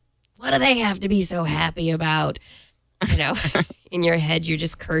people. What do they have to be so happy about? In your head, you're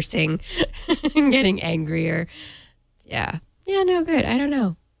just cursing and getting angrier. Yeah, no, good. I don't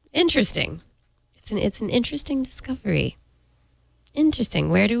know. Interesting. It's an interesting discovery. Interesting.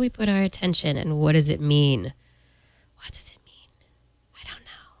 Where do we put our attention, and what does it mean? What does it mean? I don't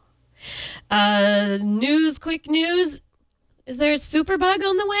know. Quick news. Is there a superbug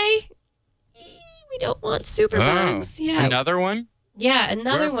on the way? We don't want superbugs. Oh, Yeah. Another one? Yeah,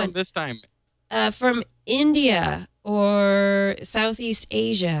 another Where one. from this time? From India or Southeast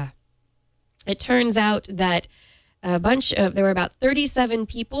Asia. It turns out that there were about 37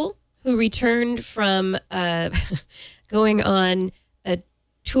 people who returned from going on a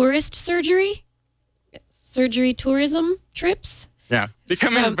tourist surgery tourism trips. Yeah,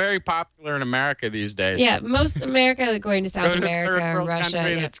 becoming very popular in America these days. Yeah, most America going to South America, third-world Russia.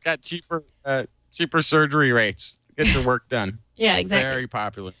 country Yeah. that's got cheaper surgery rates to get your work done. Yeah, exactly. Very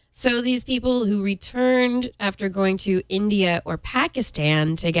popular. So these people who returned after going to India or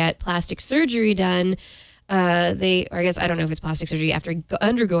Pakistan to get plastic surgery done, I don't know if it's plastic surgery, after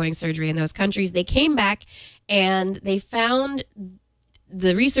undergoing surgery in those countries, they came back and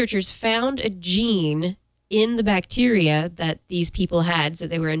the researchers found a gene in the bacteria that these people had, so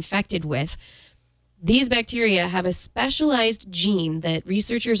they were infected with. These bacteria have a specialized gene that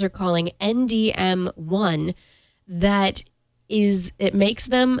researchers are calling NDM1 it makes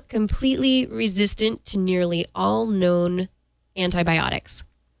them completely resistant to nearly all known antibiotics.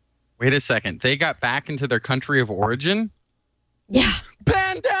 Wait a second. They got back into their country of origin? Yeah.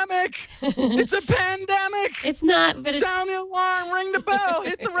 Pandemic! It's a pandemic! It's not, but it's... Sound the alarm, ring the bell,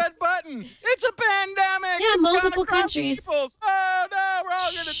 hit the red button. It's a pandemic! Yeah, It's multiple gone across countries. peoples. Oh, no, we're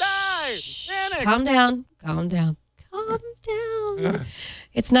all going to die. Panic. Calm down.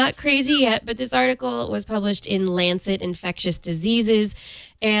 It's not crazy yet, but this article was published in Lancet Infectious Diseases.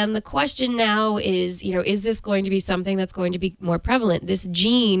 And the question now is, is this going to be something that's going to be more prevalent? This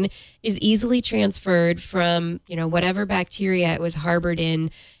gene is easily transferred from, whatever bacteria it was harbored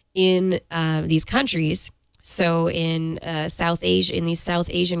in these countries. So in South Asia, in these South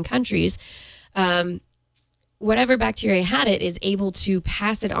Asian countries, whatever bacteria had it is able to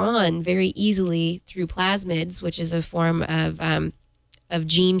pass it on very easily through plasmids, which is a form of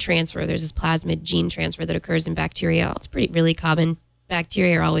gene transfer. There's this plasmid gene transfer that occurs in bacteria. It's really common.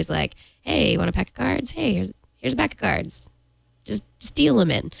 Bacteria are always like, hey, you want a pack of cards? Hey, here's a pack of cards. just steal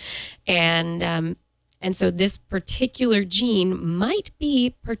them in. And so this particular gene might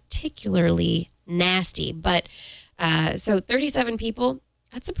be particularly nasty. But so 37 people,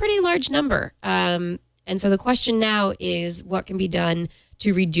 that's a pretty large number. And so the question now is what can be done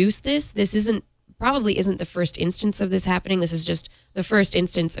to reduce this? This probably isn't the first instance of this happening. This is just the first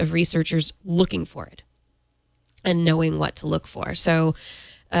instance of researchers looking for it and knowing what to look for. So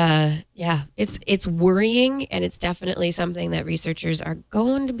it's worrying, and it's definitely something that researchers are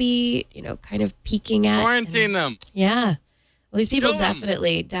going to be, kind of peeking at. Quarantine them. Yeah. Well, these people Kill 'em.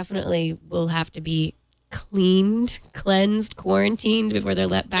 definitely will have to be cleansed, quarantined before they're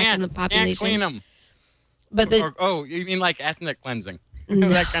let back in the population. Can't clean them. But you mean like ethnic cleansing? No.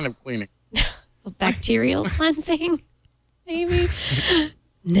 That kind of cleaning. bacterial cleansing, maybe.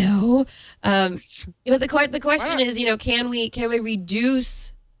 No. But the question is, can we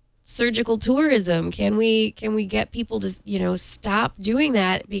reduce surgical tourism? Can we get people to stop doing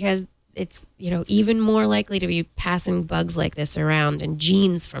that, because it's even more likely to be passing bugs like this around and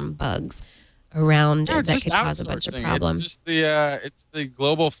genes from bugs around that could cause a bunch of problems. It's just it's the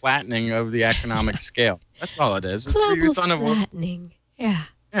global flattening of the economic scale. That's all it is. Global flattening. Yeah.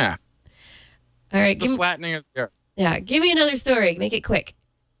 Yeah. All right. The flattening of the earth. Yeah. Give me another story. Make it quick.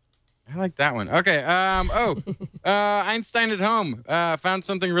 I like that one. Okay. Einstein at home found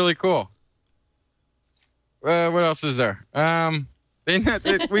something really cool. What else is there?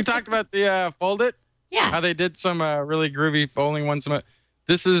 We talked about the Fold It. Yeah. How they did some really groovy folding ones.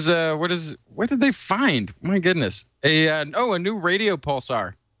 This is what did they find? My goodness. A new radio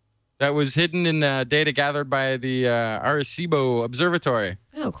pulsar that was hidden in data gathered by the Arecibo Observatory.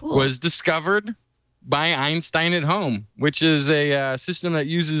 Oh, cool. Was discovered by Einstein at home, which is a system that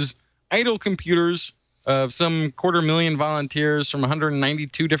uses idle computers of some 250,000 volunteers from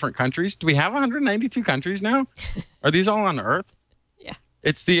 192 different countries. Do we have 192 countries now? Are these all on Earth? Yeah.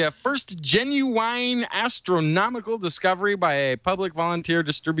 It's the first genuine astronomical discovery by a public volunteer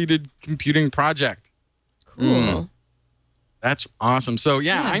distributed computing project. Cool. That's awesome. So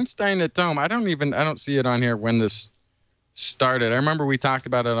yeah, Einstein at home. I don't see it on here when this started. I remember we talked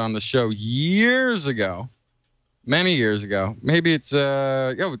about it on the show years ago. Many years ago. Maybe it's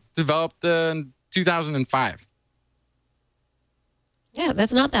developed in 2005. Yeah,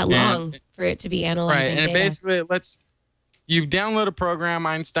 that's not that long for it to be analyzing data. data. Basically you download a program,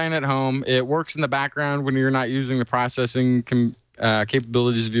 Einstein at home. It works in the background when you're not using the processing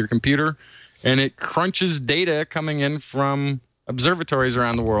capabilities of your computer, and it crunches data coming in from observatories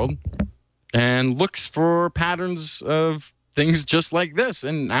around the world and looks for patterns of things just like this.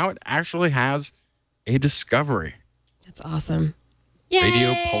 And now it actually has a discovery. That's awesome. Yay!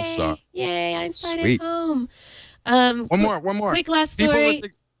 Radio pulsar. Yay, Einstein Sweet. at home. One more. Quick last story.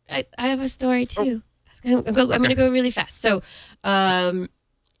 I have a story too. I'm going to go really fast. So, we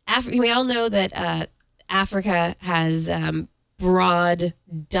all know that Africa has broad,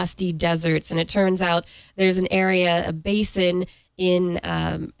 dusty deserts, and it turns out there's an area, a basin in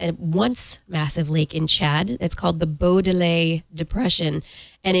a once massive lake in Chad. It's called the Baudelaire Depression,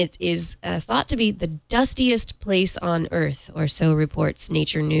 and it is thought to be the dustiest place on Earth, or so reports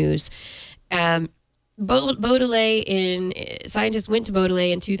Nature News. Scientists went to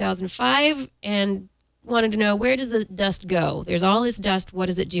Baudelaire in 2005 and wanted to know, where does the dust go? There's all this dust. What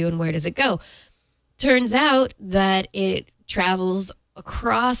does it do, and where does it go? Turns out that it travels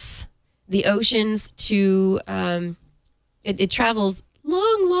across the oceans to it travels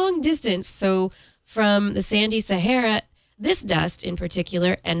long distance. So from the sandy Sahara, this dust in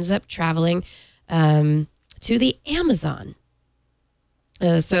particular ends up traveling to the Amazon.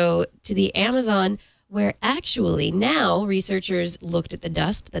 So to the Amazon, where actually now researchers looked at the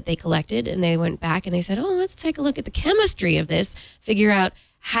dust that they collected, and they went back and they said, let's take a look at the chemistry of this, figure out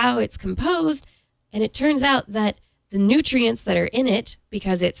how it's composed. And it turns out that the nutrients that are in it,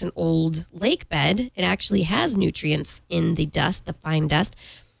 because it's an old lake bed, it actually has nutrients in the dust, the fine dust.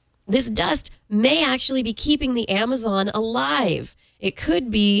 This dust may actually be keeping the Amazon alive. It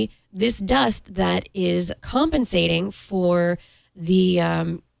could be this dust that is compensating for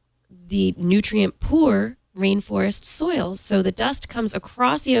the nutrient poor rainforest soils. So the dust comes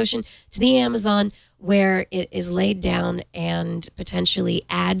across the ocean to the Amazon, where it is laid down and potentially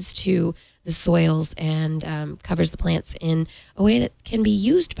adds to the soils and covers the plants in a way that can be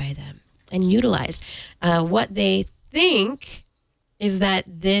used by them and utilized. What they think is that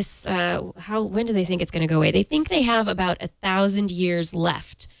this, when do they think it's going to go away? They think they have about 1,000 years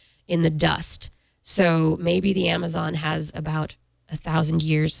left in the dust. So maybe the Amazon has about 1,000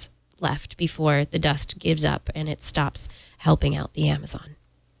 years left before the dust gives up and it stops helping out the Amazon.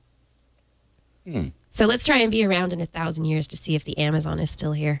 So let's try and be around in 1,000 years to see if the Amazon is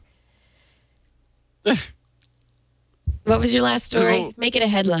still here. What was your last story? Make it a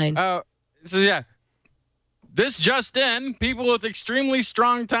headline. So yeah, this just in, people with extremely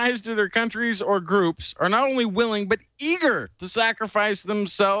strong ties to their countries or groups are not only willing, but eager to sacrifice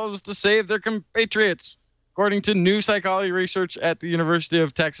themselves to save their compatriots, according to new psychology research at the University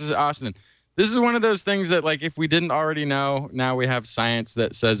of Texas at Austin. This is one of those things that, like, if we didn't already know, now we have science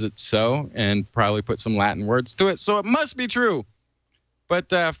that says it's so, and probably put some Latin words to it, so it must be true.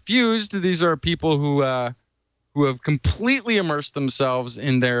 But fused, these are people who have completely immersed themselves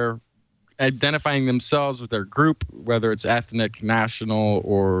in their identifying themselves with their group, whether it's ethnic, national,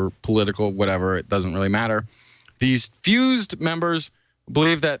 or political, whatever, it doesn't really matter. These fused members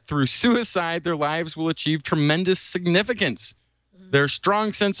believe that through suicide, their lives will achieve tremendous significance. Their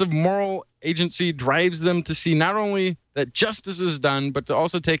strong sense of moral agency drives them to see not only that justice is done, but to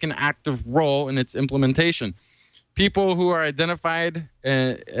also take an active role in its implementation. People who are identified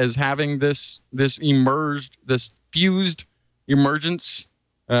as having this fused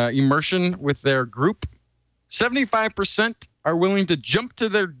immersion with their group, 75% are willing to jump to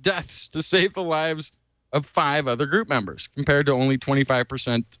their deaths to save the lives of 5 other group members, compared to only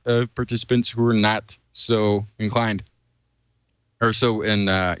 25% of participants who are not so inclined or so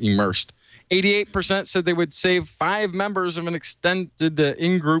immersed. 88% said they would save 5 members of an extended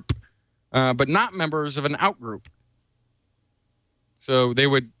in-group, but not members of an out-group. So they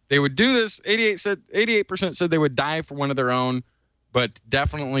would do this. 88% said they would die for one of their own, but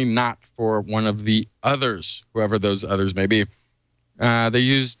definitely not for one of the others, whoever those others may be. They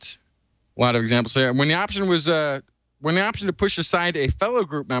used a lot of examples there. When the option to push aside a fellow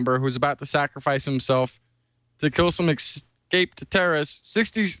group member who was about to sacrifice himself to kill some escaped terrorists,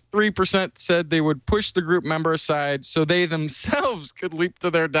 63% said they would push the group member aside so they themselves could leap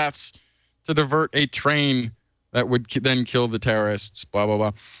to their deaths to divert a train that would then kill the terrorists, blah, blah,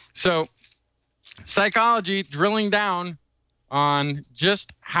 blah. So psychology drilling down on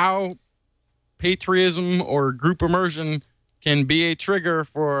just how patriotism or group immersion can be a trigger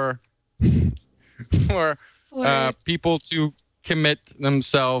for people to commit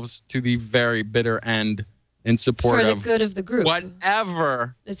themselves to the very bitter end in support of the good of the group.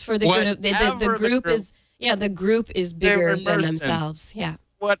 Whatever. It's for the good of the group is the group is bigger than themselves. Yeah.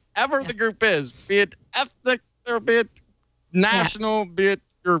 Whatever the group is, be it ethnic or be it national, be it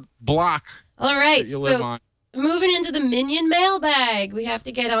your block. All right. That you live on. Moving into the Minion mailbag, we have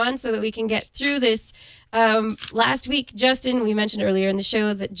to get on so that we can get through this. Last week, Justin, we mentioned earlier in the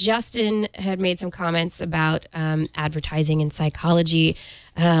show that Justin had made some comments about advertising and psychology.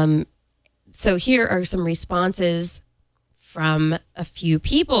 So here are some responses from a few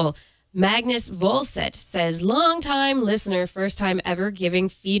people. Magnus Volset says, long-time listener, first time ever giving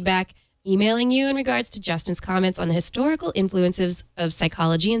feedback, emailing you in regards to Justin's comments on the historical influences of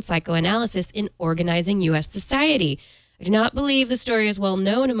psychology and psychoanalysis in organizing U.S. society. I do not believe the story is well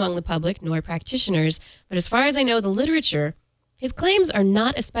known among the public nor practitioners, but as far as I know the literature, his claims are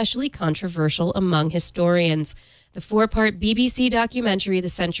not especially controversial among historians. The 4-part BBC documentary, The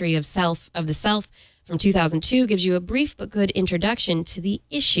Century of the Self, from 2002 gives you a brief but good introduction to the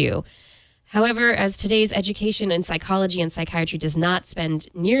issue. However, as today's education in psychology and psychiatry does not spend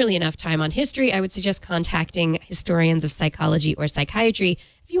nearly enough time on history, I would suggest contacting historians of psychology or psychiatry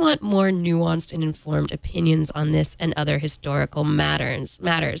if you want more nuanced and informed opinions on this and other historical matters.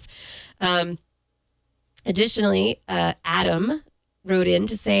 Additionally, Adam wrote in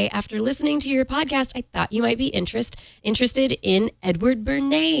to say, after listening to your podcast, I thought you might be interested in Edward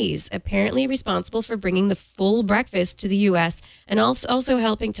Bernays, apparently responsible for bringing the full breakfast to the U.S. and also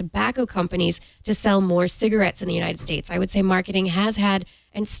helping tobacco companies to sell more cigarettes in the United States. I would say marketing has had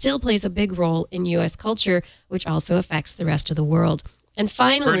and still plays a big role in U.S. culture, which also affects the rest of the world. And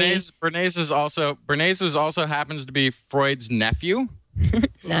finally, Bernays also happens to be Freud's nephew.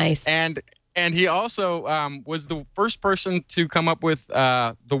 Nice. And he also was the first person to come up with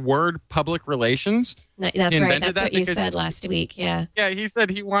the word public relations. That's right. That's what you said last week. Yeah. Yeah. He said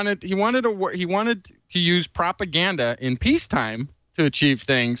he wanted to use propaganda in peacetime to achieve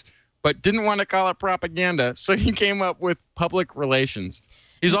things, but didn't want to call it propaganda. So he came up with public relations.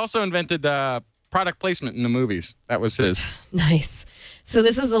 He's also invented product placement in the movies. That was his. Nice. So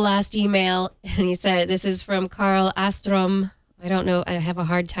this is the last email, and he said this is from Carl Astrom. I don't know. I have a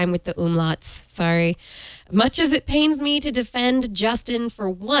hard time with the umlauts. Sorry. Much as it pains me to defend Justin for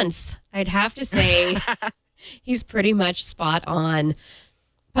once, I'd have to say he's pretty much spot on.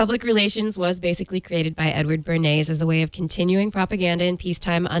 Public relations was basically created by Edward Bernays as a way of continuing propaganda in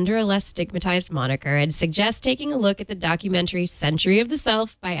peacetime under a less stigmatized moniker. I'd suggest taking a look at the documentary Century of the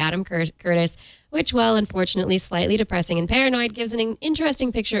Self by Adam Curtis, which, while unfortunately slightly depressing and paranoid, gives an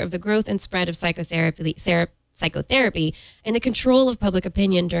interesting picture of the growth and spread of psychotherapy and the control of public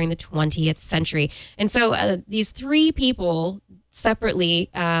opinion during the 20th century. And so these three people separately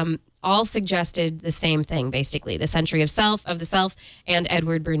all suggested the same thing, basically, the century of the self, and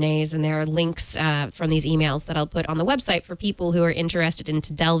Edward Bernays. And there are links from these emails that I'll put on the website for people who are interested in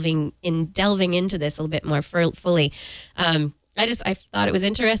delving into this a little bit more fully. I thought it was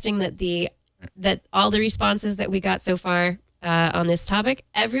interesting that all the responses that we got so far on this topic,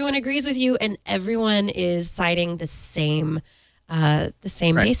 everyone agrees with you, and everyone is citing the same Right.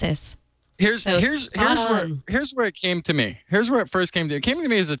 basis. Here's where it came to me. Here's where it first came to me. It came to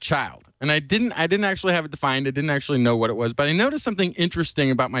me as a child, and I didn't actually have it defined. I didn't actually know what it was, but I noticed something interesting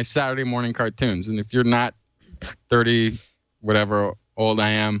about my Saturday morning cartoons. And if you're not 30, whatever old I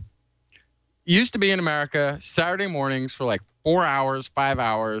am, used to be in America, Saturday mornings for like 4 hours, 5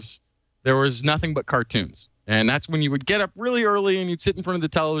 hours, there was nothing but cartoons. And that's when you would get up really early and you'd sit in front of the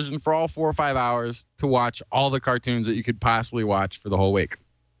television for all 4 or 5 hours to watch all the cartoons that you could possibly watch for the whole week.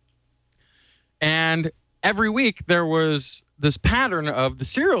 And every week there was this pattern of the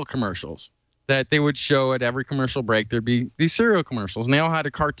cereal commercials that they would show at every commercial break. There'd be these cereal commercials, and they all had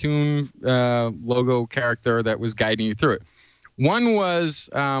a cartoon logo character that was guiding you through it. One was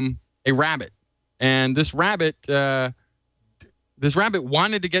a rabbit, and this rabbit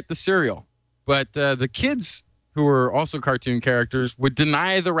wanted to get the cereal, but the kids who were also cartoon characters would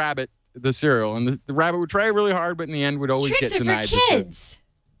deny the rabbit the cereal, and the rabbit would try really hard, but in the end would always Tricks get denied. Tricks are for kids.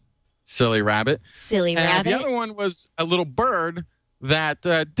 Silly rabbit. Silly And rabbit. the other one was a little bird that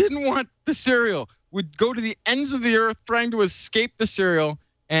didn't want the cereal, would go to the ends of the earth trying to escape the cereal,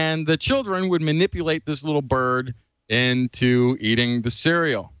 and the children would manipulate this little bird into eating the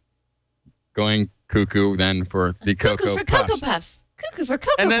cereal, going cuckoo then for the Cuckoo Cocoa for Puffs. Cocoa Puffs. Cuckoo for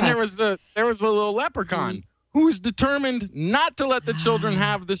Cocoa And then Puffs. there was the little leprechaun who was determined not to let the children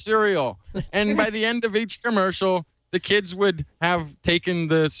have the cereal. And by the end of each commercial, the kids would have taken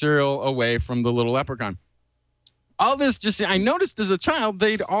the cereal away from the little leprechaun. All this I noticed as a child,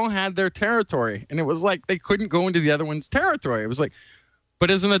 they'd all had their territory. And it was like they couldn't go into the other one's territory. It was like, but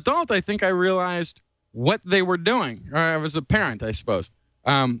as an adult, I think I realized what they were doing. Or as a parent, I suppose.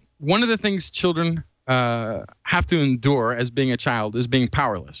 One of the things children have to endure as being a child is being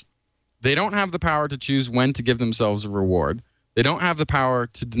powerless. They don't have the power to choose when to give themselves a reward. They don't have the power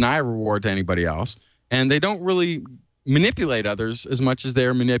to deny a reward to anybody else. And they don't really manipulate others as much as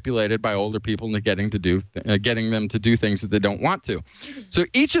they're manipulated by older people into getting them to do things that they don't want to. So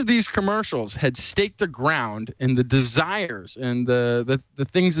each of these commercials had staked a ground in the desires and the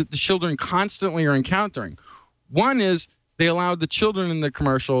things that the children constantly are encountering. One is they allowed the children in the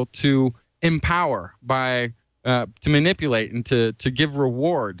commercial to empower by to manipulate and to give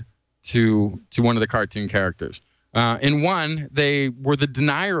reward to one of the cartoon characters. In one, they were the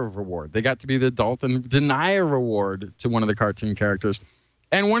denier of reward. They got to be the adult and deny a reward to one of the cartoon characters.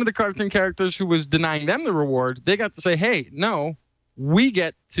 And one of the cartoon characters who was denying them the reward, they got to say, hey, no, we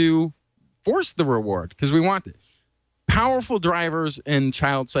get to force the reward because we want it. Powerful drivers in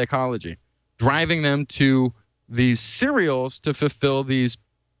child psychology, driving them to these cereals to fulfill these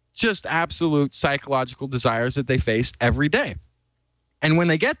just absolute psychological desires that they face every day. And when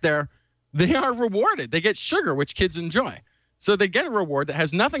they get there, they are rewarded. They get sugar, which kids enjoy. So they get a reward that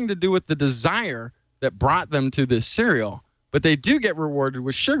has nothing to do with the desire that brought them to this cereal, but they do get rewarded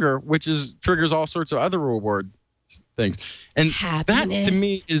with sugar, which triggers all sorts of other reward things. And Happiness. That, to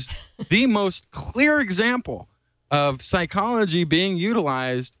me, is the most clear example of psychology being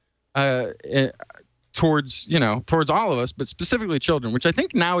utilized towards all of us, but specifically children, which I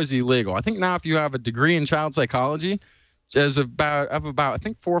think now is illegal. I think now if you have a degree in child psychology, as about I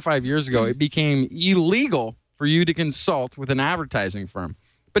think 4 or 5 years ago, it became illegal for you to consult with an advertising firm.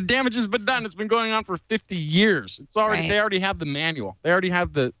 But damage has been done. It's been going on for 50 years. They already have the manual. They already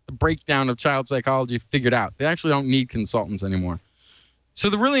have the breakdown of child psychology figured out. They actually don't need consultants anymore. So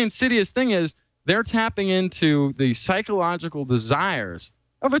the really insidious thing is they're tapping into the psychological desires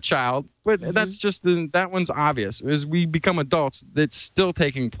of a child, but that's just that one's obvious. As we become adults, it's still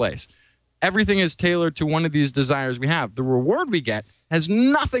taking place. Everything is tailored to one of these desires we have. The reward we get has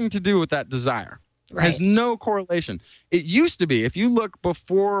nothing to do with that desire. Right. Has no correlation. It used to be, if you look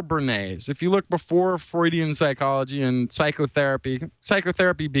before Bernays, if you look before Freudian psychology and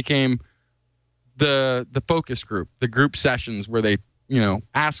psychotherapy became the focus group, the group sessions where they,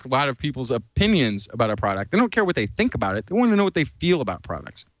 ask a lot of people's opinions about a product. They don't care what they think about it. They want to know what they feel about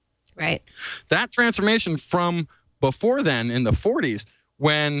products. Right. That transformation from before then in the 40s,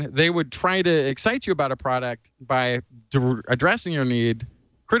 when they would try to excite you about a product by addressing your need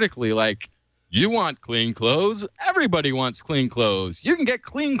critically, like, You want clean clothes? Everybody wants clean clothes. You can get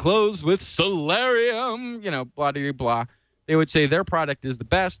clean clothes with Solarium, blah, blah, blah. They would say their product is the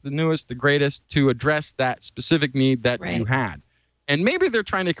best, the newest, the greatest to address that specific need that you had. And maybe they're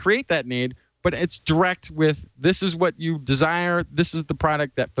trying to create that need, but it's direct with this is what you desire. This is the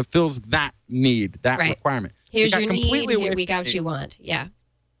product that fulfills that need, that requirement. Here's your need. Here we got what you want. Yeah.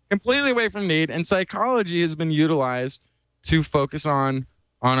 Completely away from need. And psychology has been utilized to focus on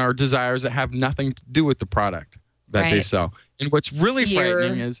our desires that have nothing to do with the product that they sell. And what's really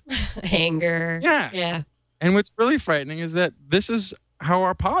frightening is anger. Yeah. And what's really frightening is that this is how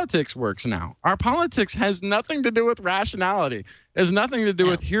our politics works now. Our politics has nothing to do with rationality. It has nothing to do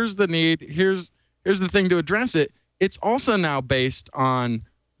with here's the need, here's the thing to address it. It's also now based on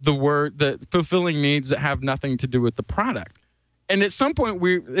the fulfilling needs that have nothing to do with the product. And at some point,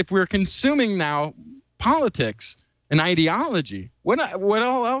 if we're consuming now politics and ideology, what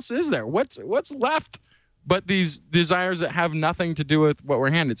all else is there? What's left but these desires that have nothing to do with what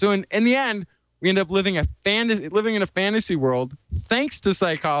we're handed? So in the end, we end up living in a fantasy world thanks to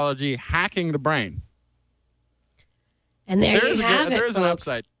psychology hacking the brain. And there you have it, there's folks. An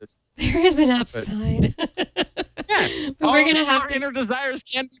upside to this. There is an upside. But we're gonna have our inner desires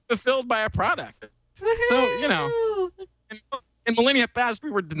can't be fulfilled by a product. Woo-hoo. So in millennia past, we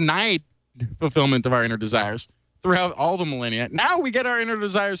were denied fulfillment of our inner desires throughout all the millennia. Now we get our inner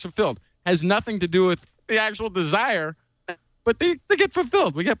desires fulfilled. Has nothing to do with the actual desire, but they get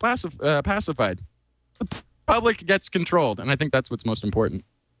fulfilled. We get pacified. The public gets controlled, and I think that's what's most important.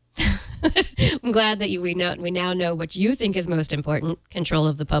 I'm glad that we now know what you think is most important: control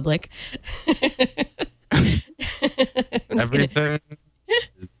of the public. Everything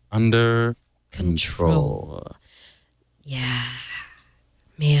is under control. Yeah,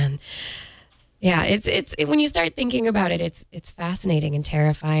 man. Yeah, it's when you start thinking about it, it's fascinating and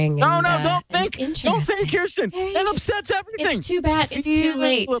terrifying. Don't think, Kirsten. It upsets everything. It's too bad. It's too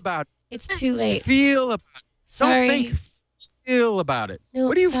late. It's too late. Feel about it. Sorry. Don't think. Feel about it. No,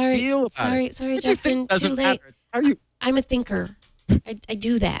 what do you feel about it? Sorry, Justin. Too late. I'm a thinker. I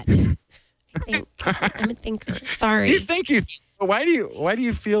do that. I think. I'm a thinker. Sorry. You think. But why do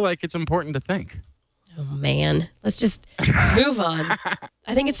you feel like it's important to think? Oh, man. Let's just move on.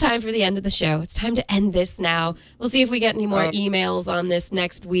 I think it's time for the end of the show. It's time to end this now. We'll see if we get any more emails on this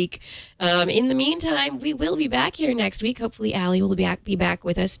next week. In the meantime, we will be back here next week. Hopefully, Allie will be back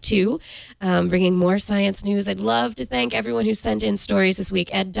with us, too, bringing more science news. I'd love to thank everyone who sent in stories this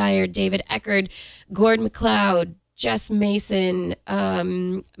week. Ed Dyer, David Eckerd, Gord McLeod, Jess Mason,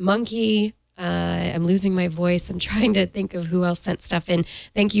 Monkey. I'm losing my voice. I'm trying to think of who else sent stuff in.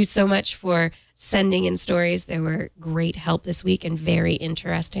 Thank you so much for sending in stories. They were great help this week and very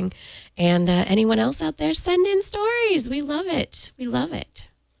interesting. And anyone else out there, send in stories. We love it. We love it.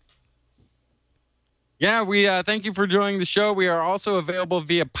 Yeah, we thank you for joining the show. We are also available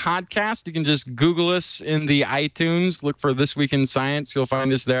via podcast. You can just Google us in the iTunes. Look for This Week in Science. You'll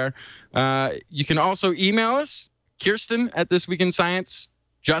find us there. You can also email us, Kirsten at This Week in Science.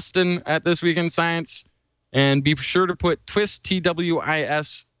 Justin at This Week in Science, and be sure to put Twis,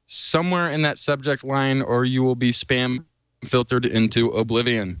 TWIS, somewhere in that subject line, or you will be spam filtered into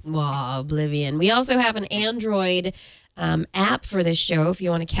oblivion. Wow, oblivion. We also have an Android app for this show. If you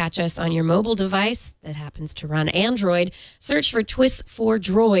want to catch us on your mobile device that happens to run Android, search for Twis for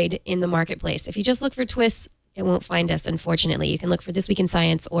Droid in the marketplace. If you just look for Twis, it won't find us, unfortunately. You can look for This Week in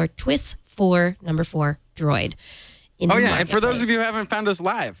Science or Twis for Droid. And for those of you who haven't found us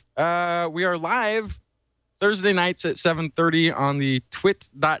live, we are live Thursday nights at 7:30 on the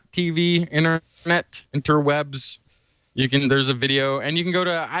TWiT.tv interwebs. There's a video, and you can go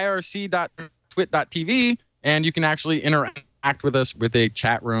to irc.twit.tv, and you can actually interact with us with a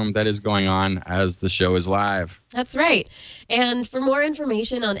chat room that is going on as the show is live. That's right. And for more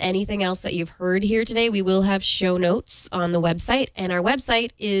information on anything else that you've heard here today, we will have show notes on the website. And our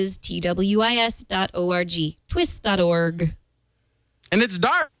website is twis.org, twis.org. And it's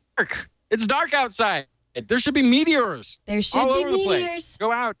dark. It's dark outside. There should be meteors. There should all be over meteors. The place.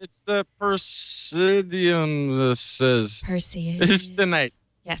 Go out. It's the Perseus. Perseus. This is the night.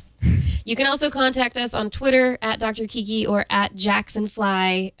 Yes. You can also contact us on Twitter at Dr. Kiki or at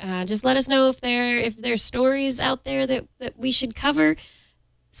JacksonFly. Just let us know if there's stories out there that we should cover,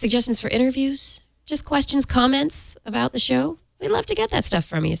 suggestions for interviews, just questions, comments about the show. We'd love to get that stuff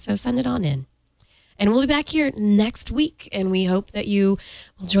from you, so send it on in. And we'll be back here next week, and we hope that you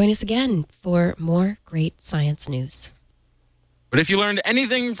will join us again for more great science news. But if you learned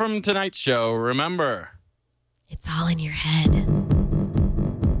anything from tonight's show, remember, it's all in your head.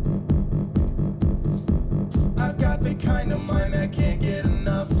 I've got the kind of mind that can't get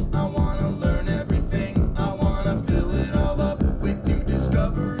enough. I want to learn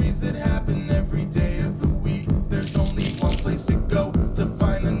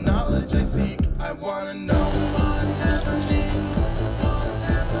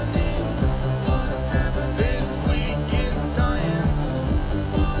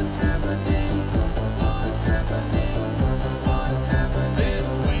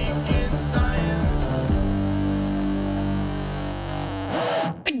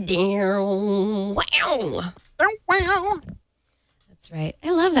Wow. That's right.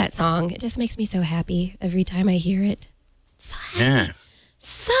 I love that song. It just makes me so happy every time I hear it. So happy. Yeah.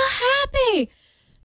 So happy.